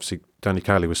know, obviously Danny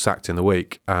Cowley was sacked in the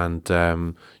week, and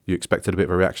you expected a bit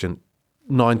of a reaction.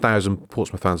 9,000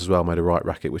 Portsmouth fans as well made a right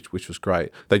racket, which was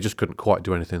great. They just couldn't quite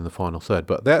do anything in the final third.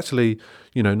 But they actually,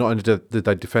 not only did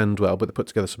they defend well, but they put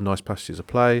together some nice passages of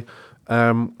play.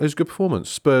 It was a good performance.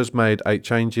 Spurs made 8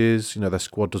 changes. Their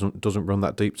squad doesn't run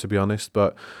that deep, to be honest.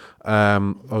 But I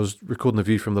was recording the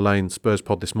View from the Lane Spurs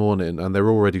pod this morning, and they're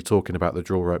already talking about the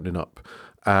draw opening up.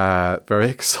 Very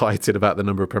excited about the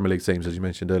number of Premier League teams, as you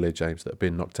mentioned earlier, James, that have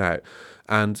been knocked out.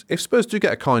 And if Spurs do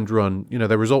get a kind run,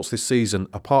 their results this season,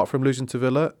 apart from losing to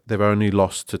Villa, they've only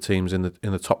lost to teams in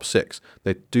the top 6.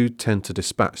 They do tend to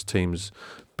dispatch teams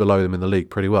below them in the league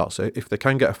pretty well. So if they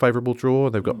can get a favourable draw,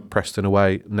 they've got Preston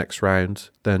away next round,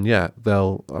 then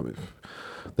they'll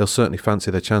certainly fancy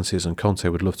their chances, and Conte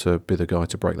would love to be the guy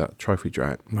to break that trophy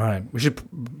drought. Right. We should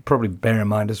probably bear in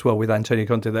mind as well with Antonio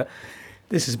Conte that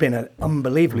this has been an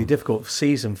unbelievably difficult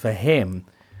season for him.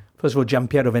 First of all,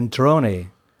 Gianpiero Ventrone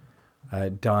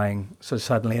dying so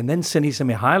suddenly, and then Sinisa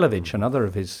Mihajlovic, another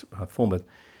of his former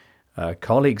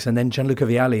colleagues, and then Gianluca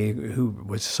Vialli, who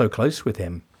was so close with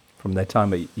him from their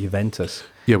time at Juventus.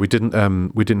 Yeah, we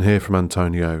didn't hear from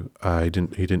Antonio. He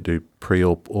didn't do pre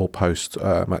or post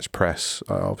match press,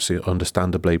 obviously,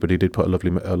 understandably, but he did put a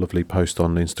lovely post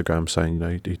on Instagram saying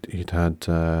he'd had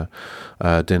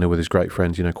dinner with his great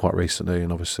friends quite recently,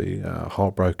 and obviously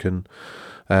heartbroken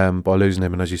by losing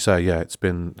him. And as you say, it's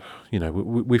been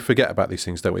we forget about these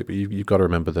things, don't we? But you've got to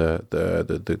remember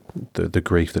the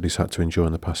grief that he's had to endure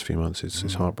in the past few months.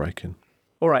 It's heartbreaking.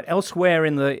 All right, elsewhere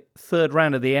in the third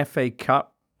round of the FA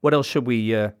Cup, what else should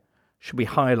we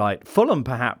highlight? Fulham,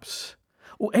 perhaps.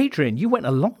 Oh, Adrian, you went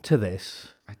along to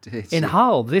this. I did. In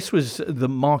Hull, this was the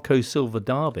Marco Silva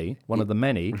derby, one of the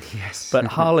many. Yes. But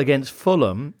Hull against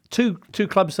Fulham, two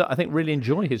clubs that I think really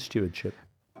enjoy his stewardship.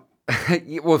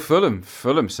 Well,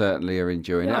 Fulham certainly are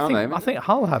enjoying it, aren't they? I think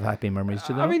Hull have happy memories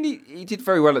to them. I mean, he did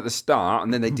very well at the start,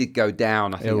 and then they did go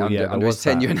down, I think, under his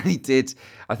tenure. And he did,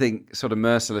 I think, sort of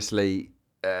mercilessly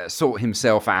sort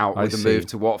himself out with a move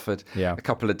to Watford a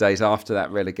couple of days after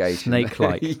that relegation.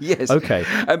 Snake-like. Yes. Okay.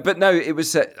 But no, it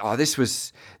was, this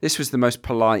was the most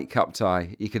polite cup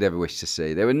tie you could ever wish to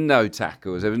see. There were no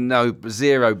tackles. There was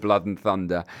zero blood and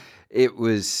thunder. It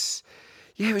was...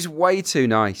 Yeah, it was way too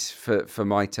nice for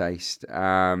my taste.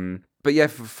 But yeah,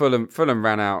 Fulham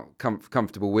ran out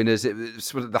comfortable winners. It was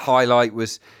sort of the highlight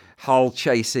was Hull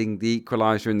chasing the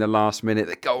equaliser in the last minute.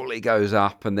 The goalie goes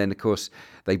up, and then of course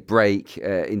they break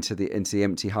into the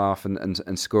empty half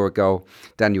and score a goal.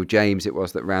 Daniel James it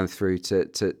was that ran through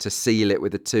to seal it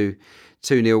with a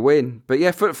 2-0 win. But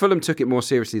yeah, Fulham took it more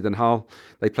seriously than Hull.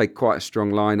 They played quite a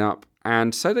strong lineup.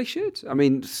 And so they should. I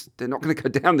mean, they're not going to go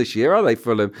down this year, are they,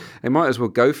 Fulham? They might as well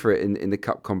go for it in the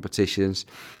cup competitions.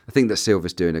 I think that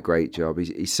Silva's doing a great job.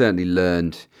 He's certainly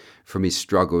learned from his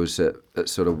struggles at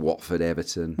sort of Watford,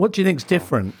 Everton. What do you think's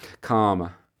different?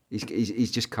 Calmer. He's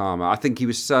just calmer. I think he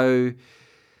had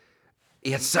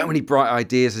so many bright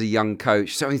ideas as a young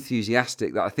coach, so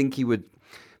enthusiastic that I think he would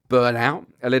burn out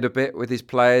a little bit with his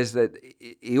players, that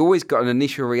he always got an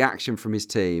initial reaction from his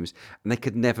teams and they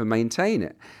could never maintain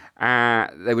it.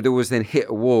 They would always then hit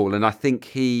a wall, and I think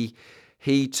he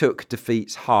took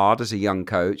defeats hard as a young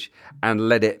coach and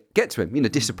let it get to him. You know,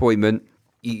 disappointment,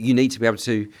 you need to be able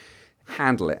to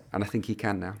handle it, and I think he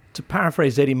can now. To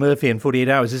paraphrase Eddie Murphy in 48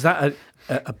 Hours, is that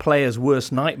a player's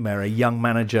worst nightmare, a young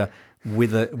manager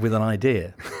with an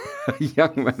idea? A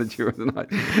young manager with an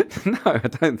idea? No, I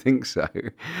don't think so.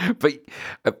 But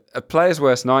a player's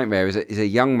worst nightmare is a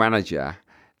young manager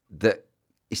that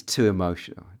is too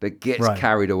emotional, that gets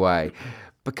carried away,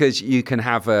 because you can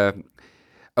have a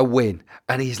win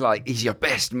and he's your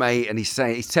best mate, and he's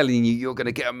telling you you're going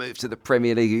to get a move to the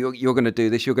Premier League, you're going to do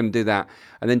this, you're going to do that,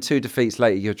 and then 2 defeats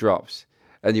later you're dropped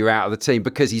and you're out of the team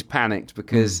because he's panicked,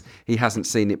 because he hasn't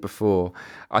seen it before.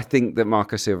 I think that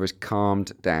Marco Silva has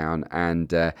calmed down,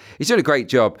 and he's doing a great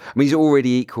job. I mean, he's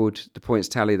already equalled the points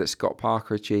tally that Scott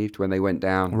Parker achieved when they went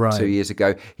down 2 years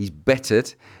ago. He's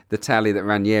bettered the tally that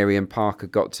Ranieri and Parker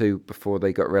got to before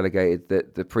they got relegated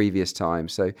the previous time.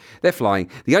 So they're flying.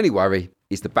 The only worry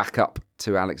is the backup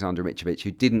to Alexander Mitrovic,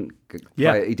 who didn't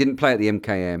play. He didn't play at the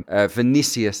MKM.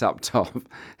 Vinicius up top,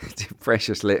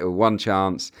 precious little, one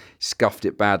chance, scuffed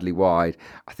it badly wide.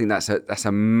 I think that's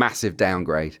a massive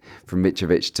downgrade from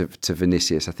Mitrovic to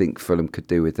Vinicius. I think Fulham could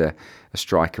do with a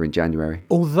striker in January.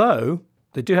 Although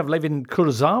they do have Levin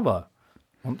Kurzawa,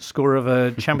 on score of a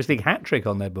Champions League hat-trick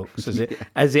on their books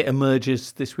as it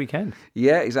emerges this weekend.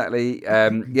 Yeah, exactly.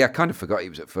 I kind of forgot he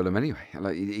was at Fulham anyway.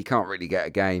 Like, he can't really get a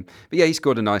game. But yeah, he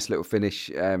scored a nice little finish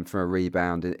from a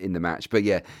rebound in the match. But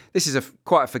yeah, this is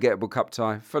quite a forgettable cup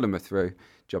tie. Fulham are through.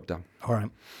 Job done. All right.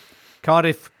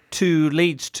 Cardiff 2,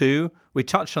 Leeds 2. We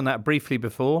touched on that briefly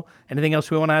before. Anything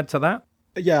else we want to add to that?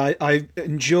 Yeah, I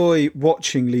enjoy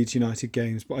watching Leeds United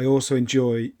games, but I also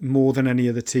enjoy, more than any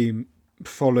other team,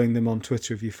 following them on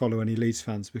Twitter if you follow any Leeds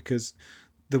fans, because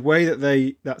the way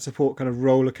that support kind of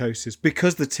roller coasters,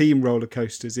 because the team roller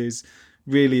coasters is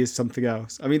something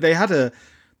else. I mean, they had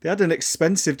an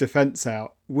expensive defence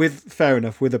out with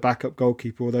a backup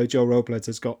goalkeeper, although Joel Robles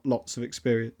has got lots of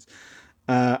experience,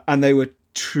 and they were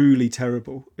truly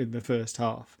terrible in the first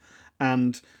half,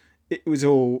 and it was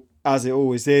all, as it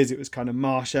always is, it was kind of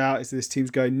marsh out. It's this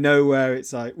team's going nowhere.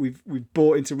 It's like we've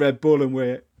bought into Red Bull and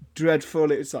we're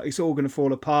dreadful. It's like it's all going to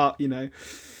fall apart. You know,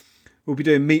 we'll be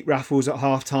doing meat raffles at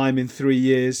half time in 3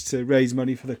 years to raise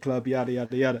money for the club. Yada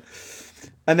yada yada.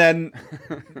 And then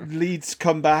Leeds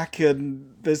come back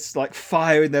and there's like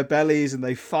fire in their bellies and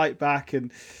they fight back,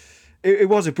 and it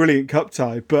was a brilliant cup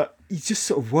tie. But you just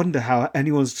sort of wonder how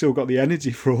anyone's still got the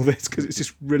energy for all this, because it's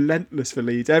just relentless for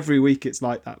Leeds. Every week it's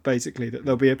like that, basically, that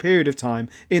there'll be a period of time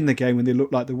in the game when they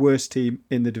look like the worst team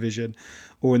in the division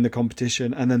or in the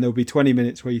competition, and then there'll be 20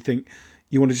 minutes where you think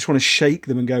you just want to shake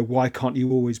them and go, why can't you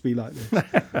always be like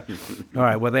this? All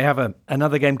right, well, they have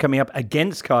another game coming up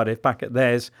against Cardiff back at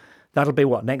theirs. That'll be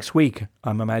what, next week,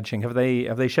 I'm imagining. Have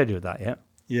they scheduled that yet?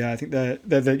 Yeah, I think they're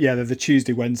the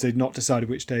Tuesday, Wednesday, not decided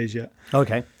which days yet.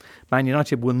 Okay. Man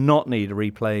United will not need a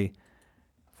replay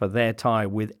for their tie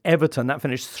with Everton. That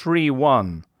finished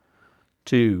 3-1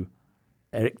 to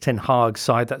Erik ten Hag's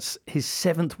side. That's his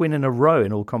 7th win in a row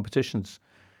in all competitions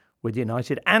with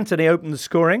United. Anthony opened the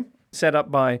scoring, set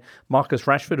up by Marcus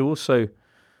Rashford, who also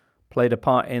played a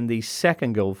part in the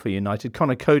second goal for United.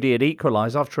 Conor Cody had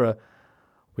equalised after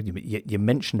you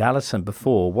mentioned Alisson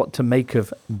before. What to make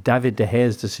of David De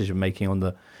Gea's decision-making on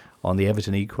the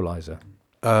Everton equaliser?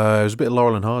 It was a bit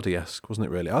Laurel and Hardy-esque, wasn't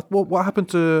it, really? What happened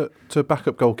to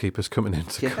backup goalkeepers coming in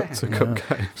to cup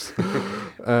games?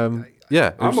 I'm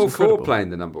all incredible. for playing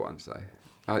the number one, so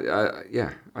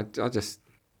I just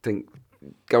think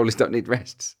goalies don't need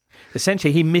rests.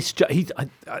 Essentially, he misjudged.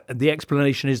 The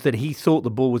explanation is that he thought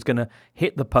the ball was going to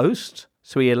hit the post,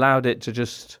 so he allowed it to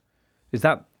just... Is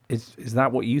that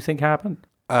what you think happened?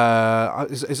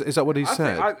 Is that what he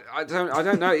said? I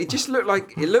don't know. It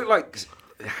looked like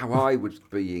how I would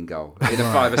be in goal in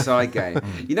a five-a-side game.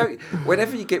 You know,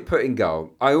 whenever you get put in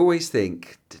goal, I always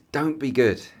think, don't be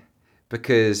good,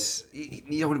 because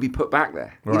you don't want to be put back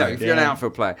there. Right, you know, if you're an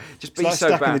outfield player, just be like so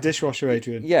stacking bad. the dishwasher,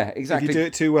 Adrian. Yeah, exactly. If you do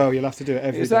it too well, you'll have to do it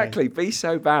every day. Be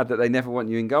so bad that they never want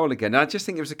you in goal again. And I just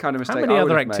think it was a kind of mistake. How many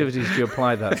other activities do you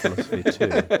apply that philosophy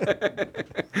to?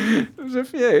 There's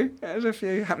a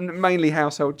few. Mainly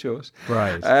household chores.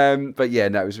 Right. But yeah,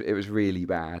 no, it was really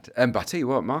bad. But I tell you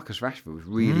what, Marcus Rashford was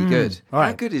really good. Right.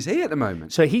 How good is he at the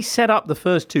moment? So he set up the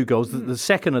first two goals, the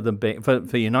second of them being,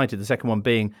 for United, the second one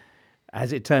being,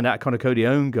 as it turned out, Conor Coady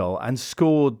own goal, and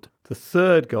scored the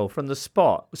third goal from the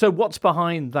spot. So what's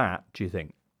behind that, do you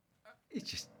think? He's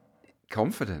just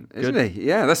confident, isn't he?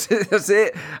 Yeah, that's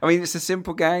it. I mean, it's a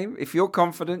simple game. If you're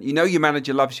confident, you know your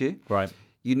manager loves you. Right.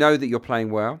 You know that you're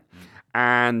playing well,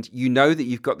 and you know that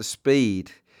you've got the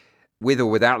speed, with or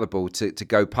without the ball, to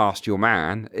go past your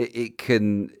man. It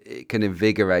can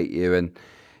invigorate you. And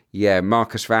yeah,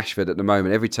 Marcus Rashford at the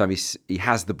moment, every time he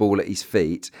has the ball at his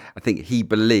feet, I think he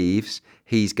believes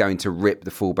he's going to rip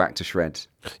the fullback to shreds.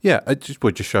 Yeah, it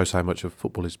just shows how much of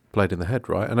football is played in the head,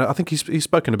 right? And I think he's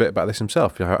spoken a bit about this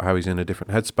himself, how he's in a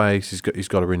different headspace. He's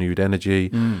got a renewed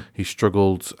energy. He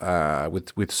struggled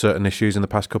with certain issues in the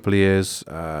past couple of years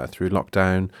through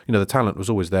lockdown. You know, the talent was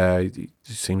always there. He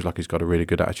seems like he's got a really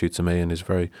good attitude to me, and is a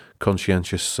very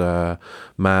conscientious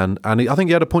man. And I think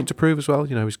he had a point to prove as well.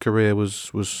 You know, his career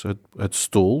had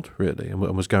stalled really and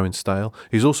was going stale.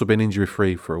 He's also been injury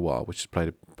free for a while, which has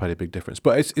played a big difference.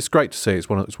 But it's great to see. It's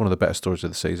one of the better stories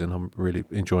of the season. I'm really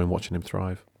enjoying watching him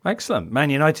thrive. Excellent. Man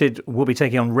United will be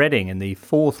taking on Reading in the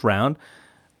fourth round,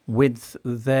 with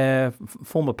their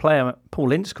former player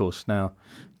Paul Ince, of course, now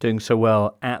doing so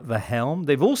well at the helm.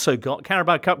 They've also got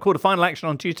Carabao Cup quarter-final action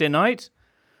on Tuesday night.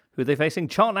 Who are they facing?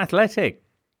 Charlton Athletic.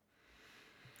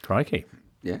 Crikey.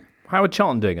 Yeah. How are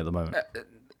Charlton doing at the moment?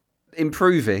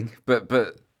 Improving, but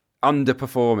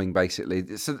underperforming,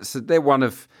 basically. So they're one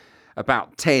of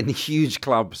about 10 huge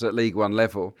clubs at League One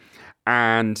level,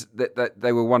 and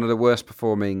they were one of the worst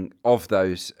performing of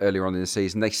those earlier on in the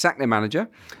season. They sacked their manager,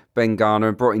 Ben Garner,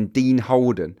 and brought in Dean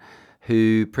Holden,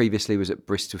 who previously was at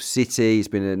Bristol City. He's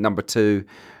been a number 2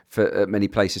 for many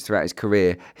places throughout his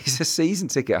career. He's a season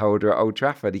ticket holder at Old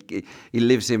Trafford. He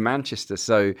lives in Manchester,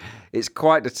 so it's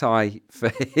quite a tie for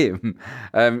him.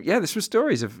 There's some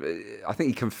stories of, I think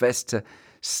he confessed to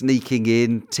sneaking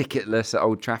in ticketless at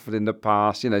Old Trafford in the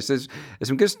past. You know, so there's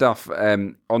some good stuff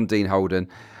on Dean Holden.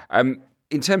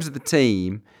 In terms of the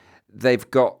team, they've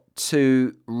got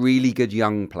 2 really good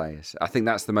young players. I think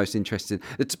that's the most interesting.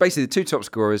 It's basically the 2 top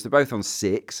scorers. They're both on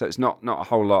 6, so it's not a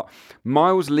whole lot.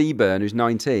 Miles Leaburn, who's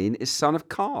 19, is son of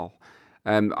Carl.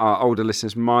 Our older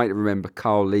listeners might remember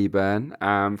Carl Leaburn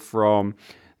from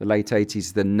the late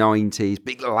 80s, the 90s.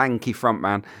 Big lanky front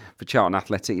man for Charlton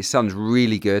Athletic. His son's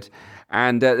really good.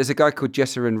 And there's a guy called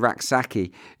Jesserin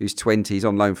Raksaki, who's 20. He's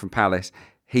on loan from Palace.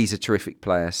 He's a terrific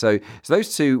player. So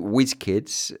those 2 whiz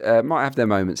kids might have their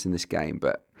moments in this game,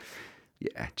 but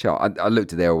yeah, I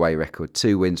looked at their away record.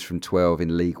 2 wins from 12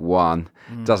 in League One.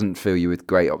 Doesn't fill you with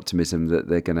great optimism that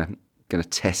they're going to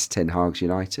test Ten Hag's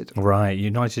United. Right,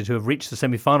 United, who have reached the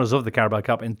semi-finals of the Carabao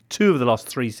Cup in 2 of the last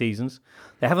 3 seasons.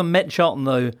 They haven't met Charlton,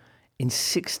 though, in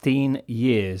 16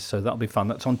 years, so that'll be fun.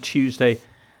 That's on Tuesday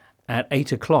at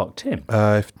 8 o'clock. Tim?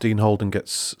 If Dean Holden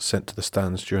gets sent to the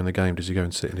stands during the game, does he go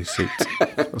and sit in his seat?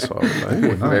 That's what I would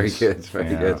know. Very good,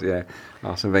 good, yeah.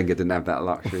 Arsene Wenger didn't have that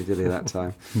luxury, did he, that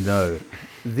time? No.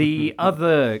 The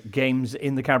other games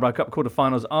in the Carabao Cup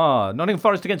quarter-finals are Nottingham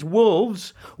Forest against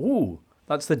Wolves. Ooh,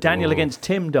 that's the Daniel against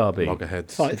Tim derby.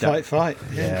 Loggerheads. Fight.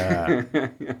 Yeah.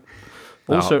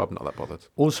 No, Also, I'm not that bothered.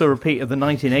 Also a repeat of the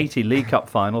 1980 League Cup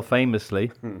final,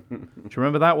 famously. Do you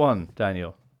remember that one,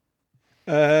 Daniel?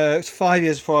 It's 5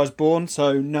 years before I was born,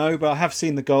 so no, but I have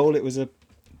seen the goal. It was a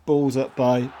balls up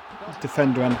by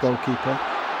defender and goalkeeper.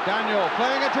 Daniel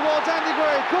playing it towards Andy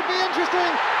Gray. Could be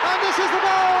interesting. And this is the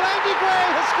goal. Andy Gray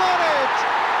has scored it.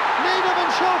 Needham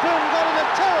and Shilton got in a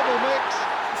terrible mix.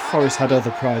 Forest had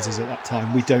other prizes at that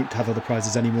time. We don't have other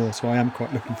prizes anymore, so I am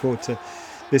quite looking forward to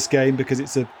this game, because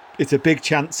it's a big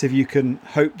chance if you can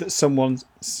hope that someone,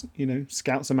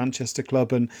 scouts a Manchester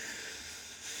club and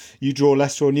you draw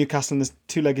Leicester or Newcastle in this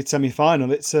two-legged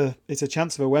semi-final, it's a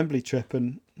chance of a Wembley trip.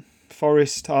 And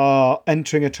Forest are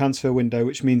entering a transfer window,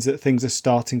 which means that things are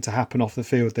starting to happen off the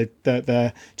field.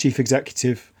 Their chief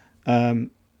executive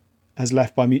has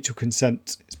left by mutual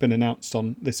consent. It's been announced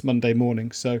on this Monday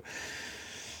morning. So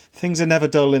things are never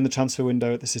dull in the transfer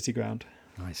window at the City Ground.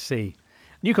 I see.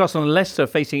 Newcastle and Leicester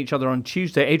facing each other on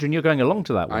Tuesday. Adrian, you're going along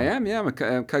to that one. I am, yeah. I'm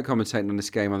co-commentating on this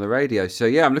game on the radio. So,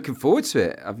 yeah, I'm looking forward to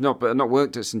it. I've not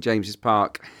worked at St James's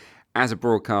Park as a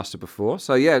broadcaster before.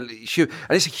 So, yeah, and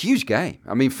it's a huge game.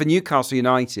 I mean, for Newcastle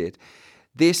United,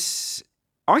 this,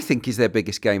 I think, is their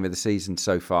biggest game of the season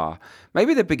so far.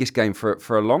 Maybe their biggest game for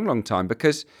a long, long time,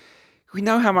 because we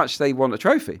know how much they want a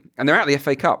trophy. And they're out of the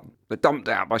FA Cup. They're dumped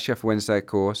out by Sheffield Wednesday, of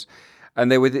course. And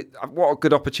what a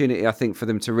good opportunity, I think, for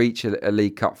them to reach a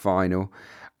League Cup final.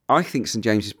 I think St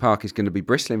James's Park is going to be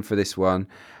bristling for this one.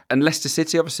 And Leicester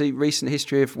City, obviously, recent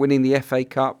history of winning the FA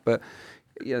Cup, but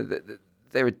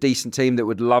they're a decent team that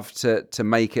would love to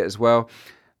make it as well.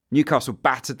 Newcastle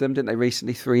battered them, didn't they,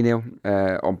 recently,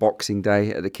 3-0 on Boxing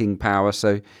Day at the King Power.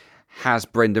 So has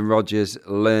Brendan Rodgers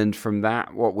learned from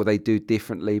that? What will they do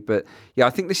differently? But yeah, I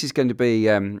think this is going to be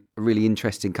a really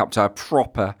interesting cup tie, a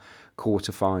proper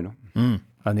quarter-final. And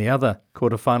the other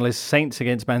quarter-final is Saints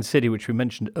against Man City, which we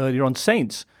mentioned earlier on.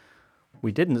 Saints,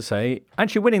 we didn't say,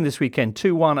 actually winning this weekend,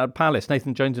 2-1 at Palace.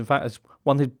 Nathan Jones, in fact, has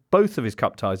won both of his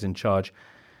cup ties in charge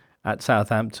at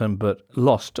Southampton, but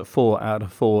lost 4 out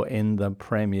of 4 in the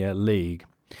Premier League.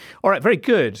 All right, very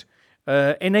good.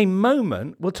 In a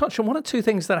moment, we'll touch on one or two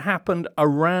things that happened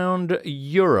around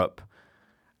Europe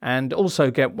and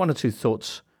also get one or two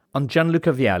thoughts on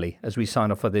Gianluca Vialli as we sign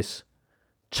off for this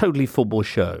Totally Football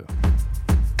show.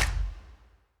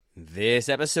 This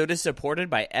episode is supported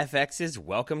by FX's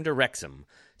Welcome to Wrexham.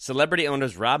 Celebrity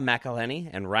owners Rob McElhenney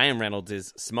and Ryan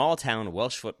Reynolds' small-town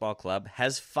Welsh football club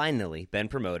has finally been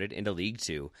promoted into League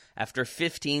Two after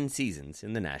 15 seasons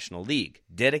in the National League.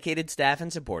 Dedicated staff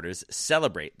and supporters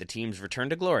celebrate the team's return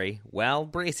to glory while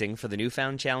bracing for the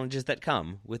newfound challenges that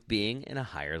come with being in a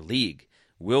higher league.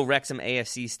 Will Wrexham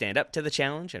AFC stand up to the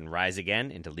challenge and rise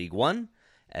again into League One?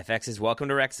 FX's Welcome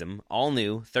to Wrexham, all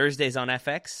new, Thursdays on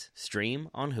FX, stream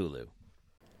on Hulu.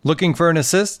 Looking for an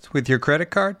assist with your credit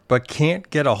card, but can't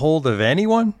get a hold of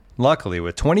anyone? Luckily,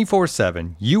 with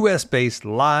 24/7 US-based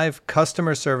live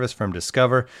customer service from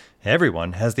Discover,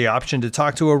 everyone has the option to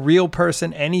talk to a real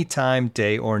person anytime,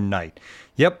 day or night.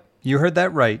 Yep, you heard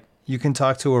that right. You can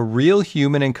talk to a real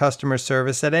human in customer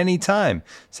service at any time.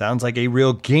 Sounds like a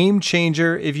real game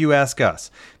changer if you ask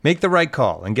us. Make the right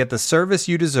call and get the service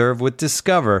you deserve with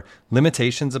Discover.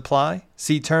 Limitations apply.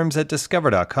 See terms at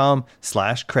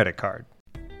discover.com/creditcard.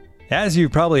 As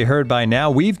you've probably heard by now,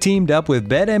 we've teamed up with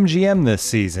BetMGM this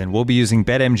season. We'll be using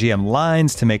BetMGM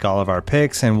lines to make all of our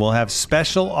picks, and we'll have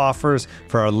special offers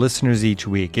for our listeners each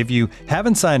week. If you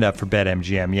haven't signed up for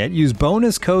BetMGM yet, use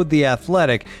bonus code The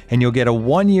Athletic, and you'll get a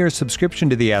 1-year subscription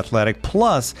to The Athletic,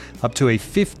 plus up to a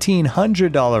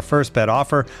 $1,500 first bet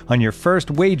offer on your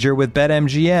first wager with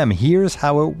BetMGM. Here's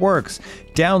how it works.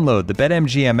 Download the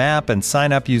BetMGM app and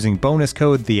sign up using bonus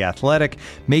code The Athletic.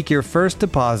 Make your first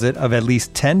deposit of at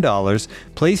least $10.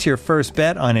 Place your first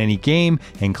bet on any game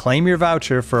and claim your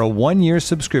voucher for a 1-year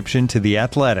subscription to The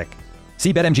Athletic.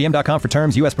 See BetMGM.com for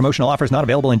terms. U.S. promotional offers not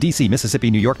available in D.C.,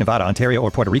 Mississippi, New York, Nevada, Ontario, or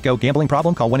Puerto Rico. Gambling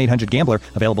problem? Call 1-800-GAMBLER.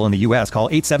 Available in the U.S. Call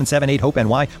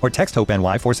 877-8-HOPE-NY or text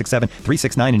HOPE-NY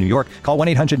 467-369 in New York. Call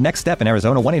 1-800-NEXT-STEP in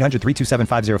Arizona.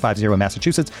 1-800-327-5050 in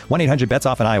Massachusetts.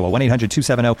 1-800-BETS-OFF in Iowa.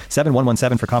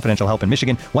 1-800-270-7117 for confidential help in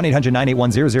Michigan.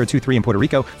 1-800-981-0023 in Puerto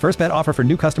Rico. First bet offer for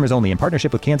new customers only in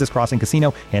partnership with Kansas Crossing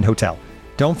Casino and Hotel.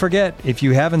 Don't forget, if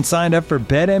you haven't signed up for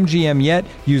BetMGM yet,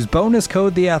 use bonus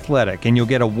code The Athletic, and you'll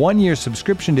get a 1-year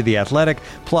subscription to The Athletic,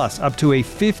 plus up to a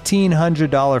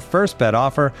 $1,500 first bet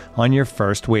offer on your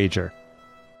first wager.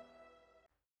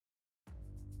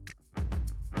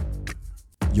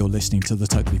 You're listening to the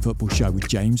Totally Football Show with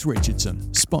James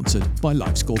Richardson, sponsored by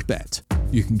LiveScore Bet.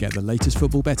 You can get the latest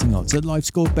football betting odds at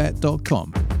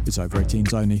livescorebet.com. It's over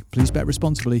 18s only. Please bet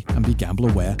responsibly and be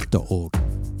gambleaware.org.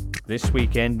 This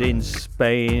weekend in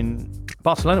Spain,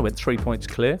 Barcelona went 3 points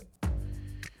clear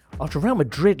after Real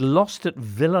Madrid lost at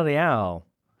Villarreal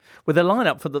with a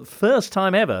lineup for the first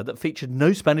time ever that featured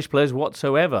no Spanish players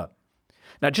whatsoever.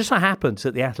 Now, it just so happens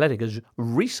that The Athletic has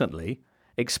recently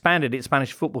expanded its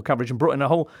Spanish football coverage and brought in a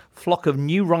whole flock of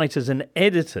new writers and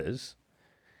editors,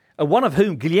 one of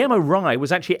whom, Guillermo Rai,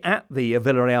 was actually at the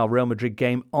Villarreal-Real Madrid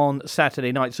game on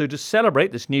Saturday night. So to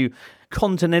celebrate this new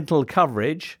continental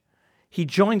coverage, he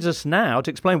joins us now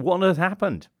to explain what on earth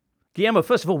happened. Guillermo,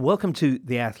 first of all, welcome to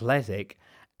The Athletic.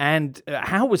 And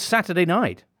how was Saturday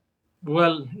night?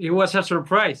 Well, it was a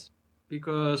surprise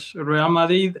because Real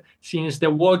Madrid, since the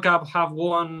World Cup, have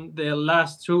won the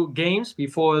last 2 games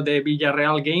before the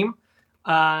Villarreal game,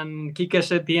 and Quique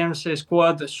Setien's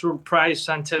squad surprised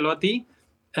Ancelotti,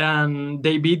 and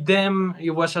they beat them.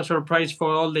 It was a surprise for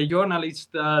all the journalists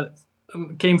that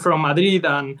came from Madrid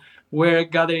and were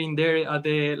gathering there at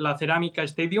the La Cerámica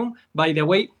Stadium. By the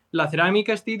way, La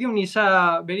Cerámica Stadium is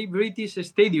a very British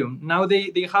stadium. Now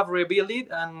they have rebuilt it,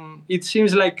 and it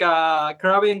seems like a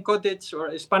Craven Cottage or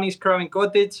a Spanish Craven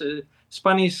Cottage,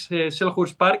 Spanish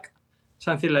Selhurst Park,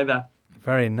 something like that.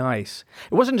 Very nice.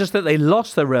 It wasn't just that they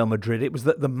lost the Real Madrid, it was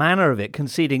that the manner of it,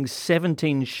 conceding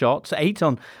 17 shots, 8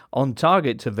 on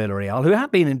target to Villarreal, who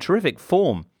have been in terrific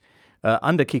form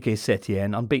under Quique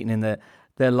Setien, unbeaten in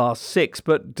their last 6.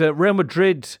 But Real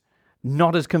Madrid,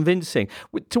 not as convincing.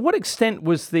 To what extent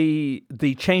was the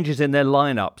changes in their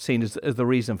lineup seen as the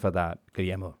reason for that,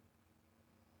 Guillermo?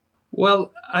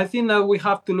 Well, I think that we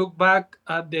have to look back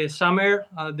at the summer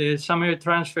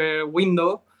transfer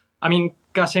window. I mean,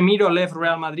 Casemiro left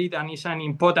Real Madrid and is an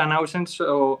important absence.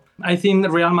 So I think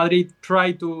Real Madrid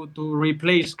tried to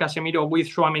replace Casemiro with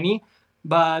Tchouaméni,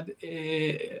 but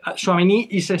Tchouaméni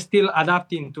is still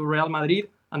adapting to Real Madrid.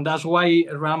 And that's why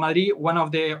Real Madrid, one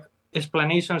of the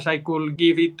explanations I could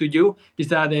give it to you is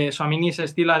that Tchouaméni is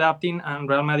still adapting and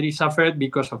Real Madrid suffered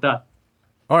because of that.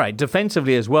 All right,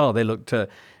 defensively as well, they looked,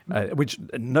 which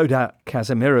no doubt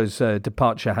Casemiro's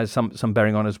departure has some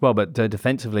bearing on as well, but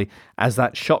defensively, as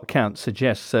that shot count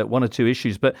suggests, 1 or 2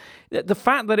 issues. But the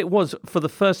fact that it was, for the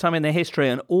first time in their history,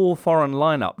 an all-foreign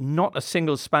lineup, not a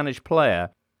single Spanish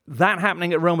player, that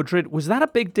happening at Real Madrid, was that a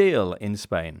big deal in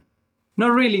Spain?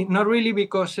 Not really,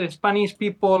 because Spanish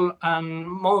people and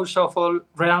most of all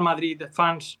Real Madrid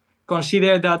fans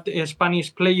consider that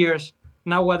Spanish players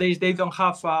nowadays, they don't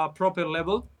have a proper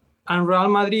level. And Real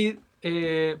Madrid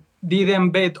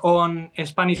didn't bet on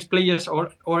Spanish players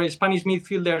or Spanish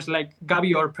midfielders like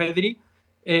Gavi or Pedri.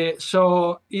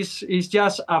 So it's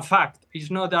just a fact.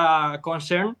 It's not a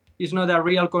concern. It's not a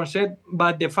real concern.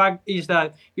 But the fact is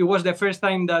that it was the first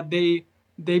time that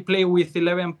they play with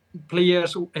 11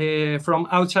 players from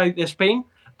outside Spain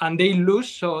and they lose.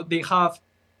 So they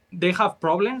have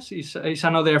problems. It's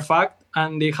another fact,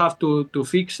 and they have to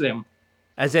fix them.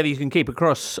 As ever, you can keep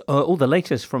across all the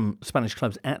latest from Spanish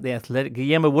clubs at The Athletic.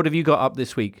 Guillermo, what have you got up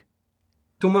this week?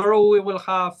 Tomorrow we will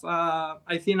have,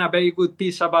 I think, a very good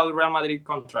piece about Real Madrid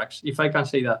contracts, if I can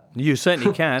say that. You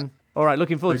certainly can. All right,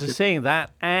 looking forward to seeing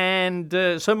that and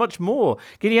so much more.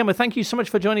 Guillermo, thank you so much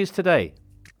for joining us today.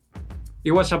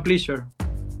 It was a pleasure.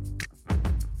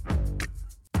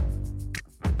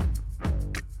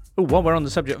 While we're on the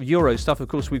subject of Euro stuff, of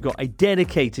course, we've got a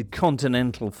dedicated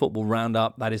continental football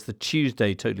roundup. That is the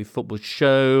Tuesday Totally Football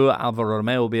Show. Alvaro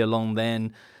Romeo will be along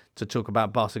then to talk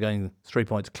about Barca going 3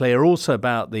 points clear. Also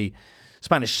about the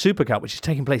Spanish Super Cup, which is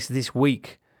taking place this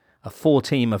week. A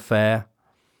 4-team affair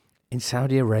in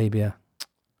Saudi Arabia.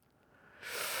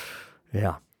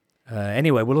 Yeah.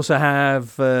 Anyway, we'll also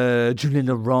have Julian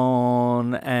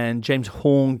Laurent and James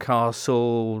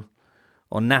Horncastle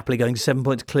on Napoli going 7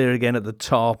 points clear again at the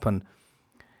top, and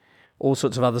all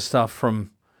sorts of other stuff from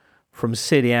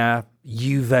Serie A,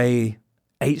 Juve, 8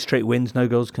 straight wins, no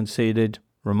goals conceded,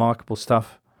 remarkable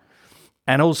stuff.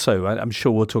 And also, I'm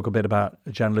sure we'll talk a bit about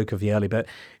Gianluca Vialli,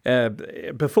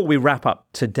 but before we wrap up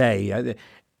today,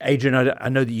 Adrian, I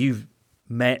know that you've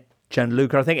met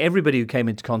Gianluca. I think everybody who came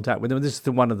into contact with him, this is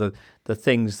one of the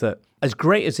things that, as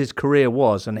great as his career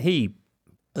was, and he,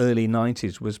 early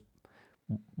 90s, was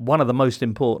one of the most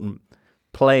important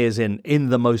players in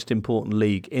the most important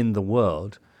league in the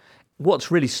world.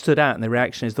 What's really stood out in the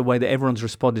reaction is the way that everyone's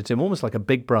responded to him, almost like a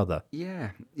big brother. Yeah,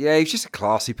 he was just a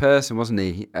classy person, wasn't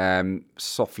he?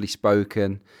 Softly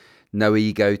spoken, no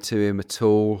ego to him at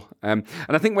all. And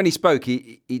I think when he spoke,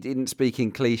 he didn't speak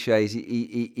in cliches.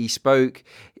 He spoke.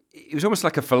 He was almost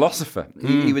like a philosopher.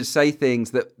 He would say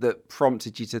things that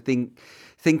prompted you to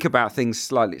think about things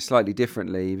slightly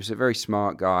differently. He was a very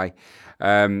smart guy.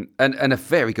 And a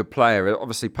very good player.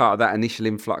 Obviously, part of that initial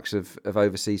influx of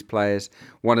overseas players,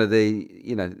 one of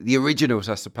the originals,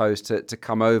 I suppose, to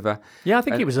come over. Yeah, I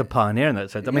think he was a pioneer in that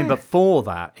sense. I mean, before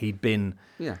that, he'd been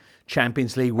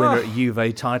Champions League winner at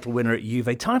Juve, title winner at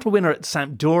Juve, title winner at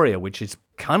Sampdoria, which is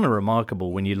kind of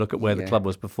remarkable when you look at where the club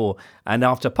was before. And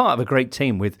after part of a great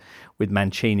team with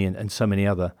Mancini and so many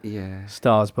other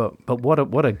stars. But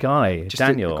what a guy, just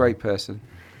Daniel. A great person.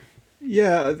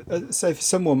 Yeah, so for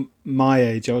someone my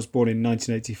age, I was born in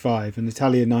 1985, and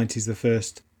Italia 90 is the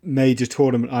first major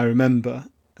tournament I remember.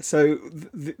 So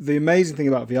the amazing thing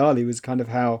about Vialli was kind of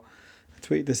how, I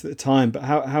tweeted this at the time, but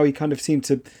how he kind of seemed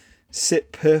to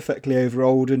sit perfectly over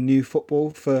old and new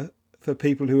football for for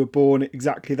people who were born at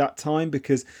exactly that time,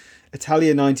 because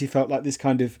Italia 90 felt like this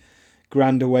kind of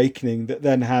grand awakening that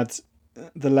then had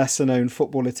the lesser known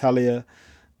Football Italia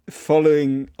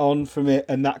following on from it,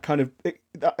 and that kind of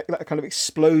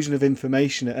explosion of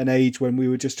information at an age when we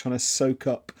were just trying to soak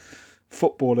up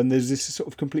football, and there's this sort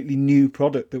of completely new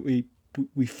product that we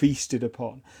feasted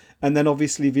upon. And then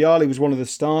obviously Vialli was one of the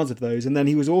stars of those, and then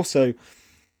he was also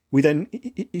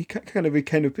he kind of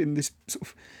became up in this sort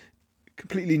of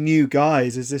completely new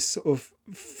guise as this sort of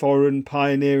foreign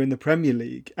pioneer in the Premier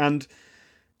League, and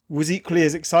was equally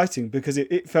as exciting because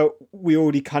it felt we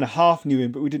already kind of half knew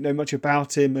him, but we didn't know much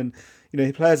about him. And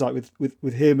players like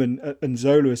with him and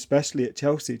Zola especially at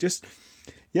Chelsea,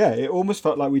 it almost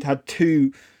felt like we'd had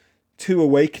two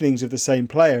awakenings of the same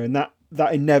player, and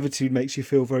that inevitably makes you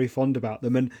feel very fond about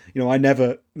them. And I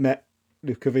never met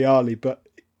Luca Vialli, but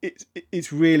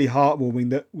it's really heartwarming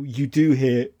that you do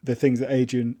hear the things that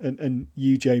Adrian and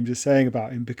you, James, are saying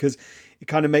about him, because it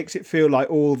kind of makes it feel like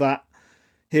all that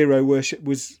hero worship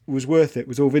was worth it,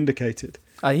 was all vindicated.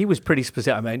 He was pretty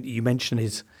specific. I mean, you mentioned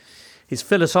his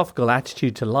philosophical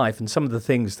attitude to life, and some of the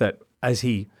things that, as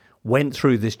he went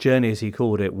through this journey, as he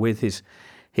called it, with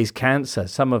his cancer,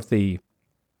 some of the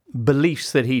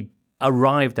beliefs that he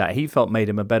arrived at, he felt made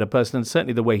him a better person. And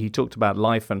certainly the way he talked about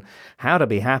life and how to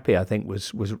be happy, I think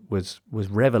was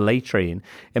revelatory in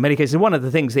many cases. And one of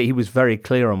the things that he was very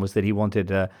clear on was that he wanted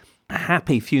a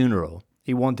happy funeral.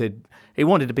 He wanted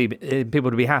to be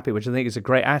people to be happy, which I think is a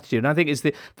great attitude. And I think it's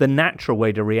the natural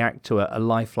way to react to a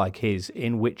life like his,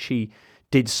 in which he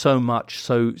did so much,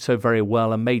 so very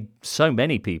well, and made so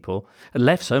many people, and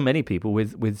left so many people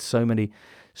with so many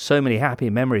happy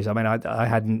memories. I mean, I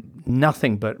had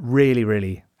nothing but really,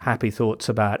 really happy thoughts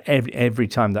about every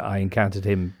time that I encountered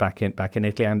him back in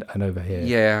Italy and over here.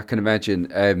 Yeah, I can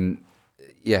imagine.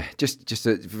 Just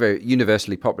a very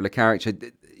universally popular character.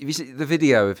 Have you seen the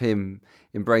video of him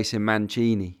embracing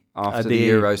Mancini after the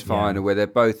Euros final, where they're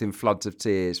both in floods of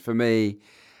tears? For me,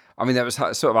 I mean, that was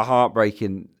sort of a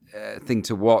heartbreaking thing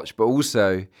to watch, but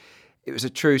also it was a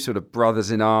true sort of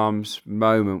brothers in arms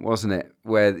moment, wasn't it?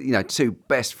 Where, two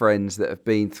best friends that have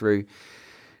been through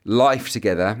life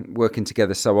together, working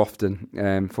together so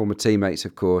often, former teammates,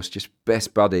 of course, just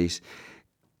best buddies,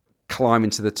 climbing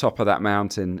to the top of that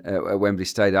mountain at Wembley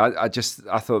Stadium. I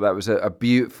thought that was a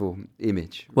beautiful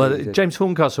image. Well, really, James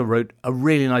Horncastle wrote a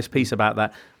really nice piece about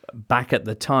that back at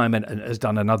the time, and has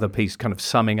done another piece kind of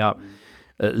summing up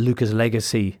Luca's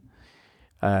legacy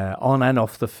on and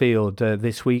off the field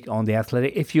this week on The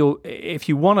Athletic. If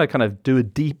you want to kind of do a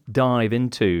deep dive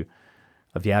into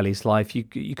Vialli's life,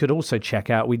 you could also check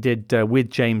out, we did with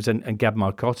James and Gab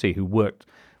Marcotti, who worked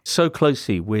so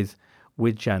closely with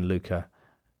Gianluca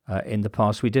in the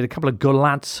past. We did a couple of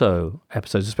Golazzo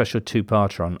episodes, a special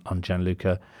two-parter on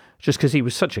Gianluca, just because he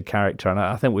was such a character, and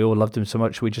I think we all loved him so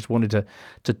much, we just wanted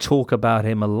to talk about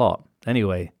him a lot.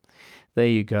 Anyway, there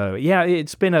you go. Yeah,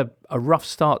 it's been a rough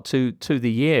start to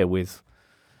the year with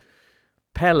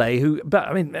Pele,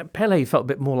 Pele felt a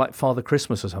bit more like Father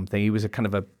Christmas or something. He was a kind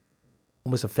of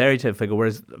almost a fairy tale figure,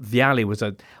 whereas Vialli was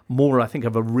more, I think,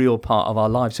 of a real part of our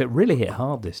lives. So it really hit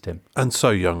hard, this, Tim. And so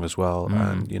young as well.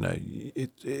 And,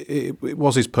 it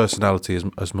was his personality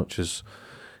as much as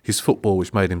his football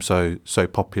which made him so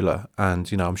popular.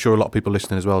 And, I'm sure a lot of people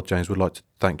listening as well, James, would like to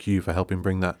thank you for helping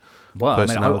bring that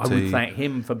personality. I would thank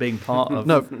him for being part of...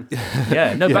 No.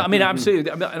 But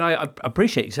absolutely. And I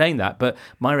appreciate you saying that, but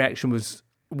my reaction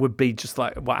would be just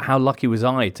like, how lucky was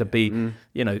I to be,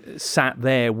 sat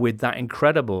there with that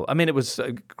incredible... I mean, it was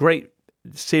a great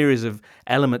series of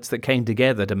elements that came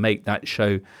together to make that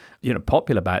show,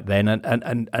 popular back then.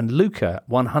 And Luca,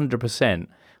 100%,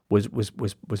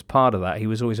 was part of that. He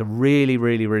was always a really,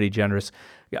 really, really generous...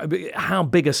 How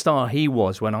big a star he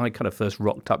was when I kind of first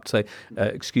rocked up to say,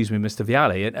 excuse me, Mr.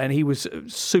 Vialli. And he was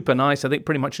super nice. I think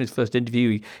pretty much in his first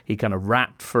interview, he kind of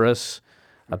rapped for us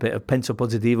a bit of Penso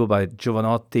Positivo by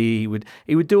Giovanotti.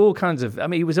 He would do all kinds of... I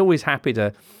mean, he was always happy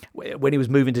to... When he was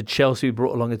moving to Chelsea, we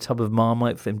brought along a tub of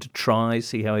Marmite for him to try,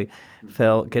 see how he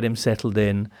felt, get him settled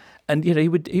in. And, he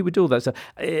would do all that stuff.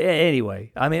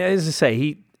 Anyway, I mean, as I say,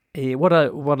 he what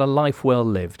a life well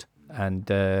lived. And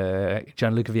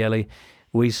Gianluca Vialli,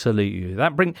 we salute you.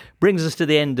 That brings us to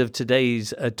the end of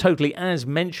today's Totally. As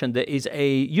mentioned, there is a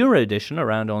Euro edition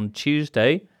around on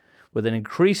Tuesday with an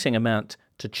increasing amount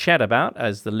to chat about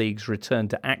as the leagues return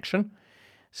to action.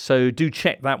 So do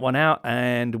check that one out,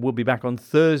 and we'll be back on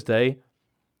Thursday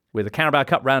with a Carabao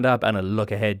Cup roundup and a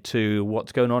look ahead to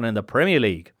what's going on in the Premier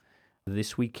League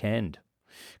this weekend.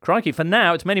 Crikey, for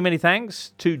now, it's many, many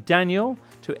thanks to Daniel,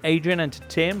 to Adrian, and to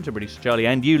Tim, to British Charlie,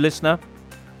 and you, listener.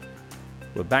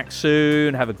 We're back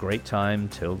soon. Have a great time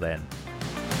till then.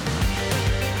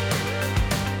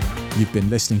 You've been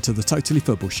listening to The Totally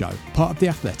Football Show, part of the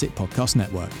Athletic Podcast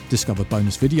Network. Discover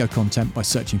bonus video content by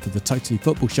searching for The Totally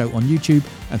Football Show on YouTube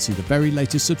and see the very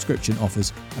latest subscription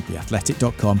offers at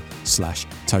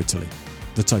theathletic.com/totally.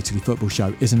 The Totally Football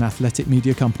Show is an Athletic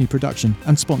Media Company production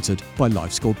and sponsored by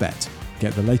LiveScoreBet.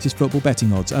 Get the latest football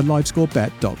betting odds at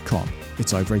livescorebet.com.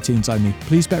 It's over 18s only.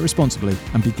 Please bet responsibly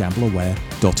and be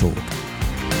gambleaware.org.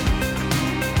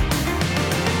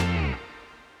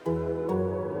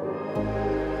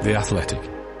 The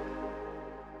Athletic.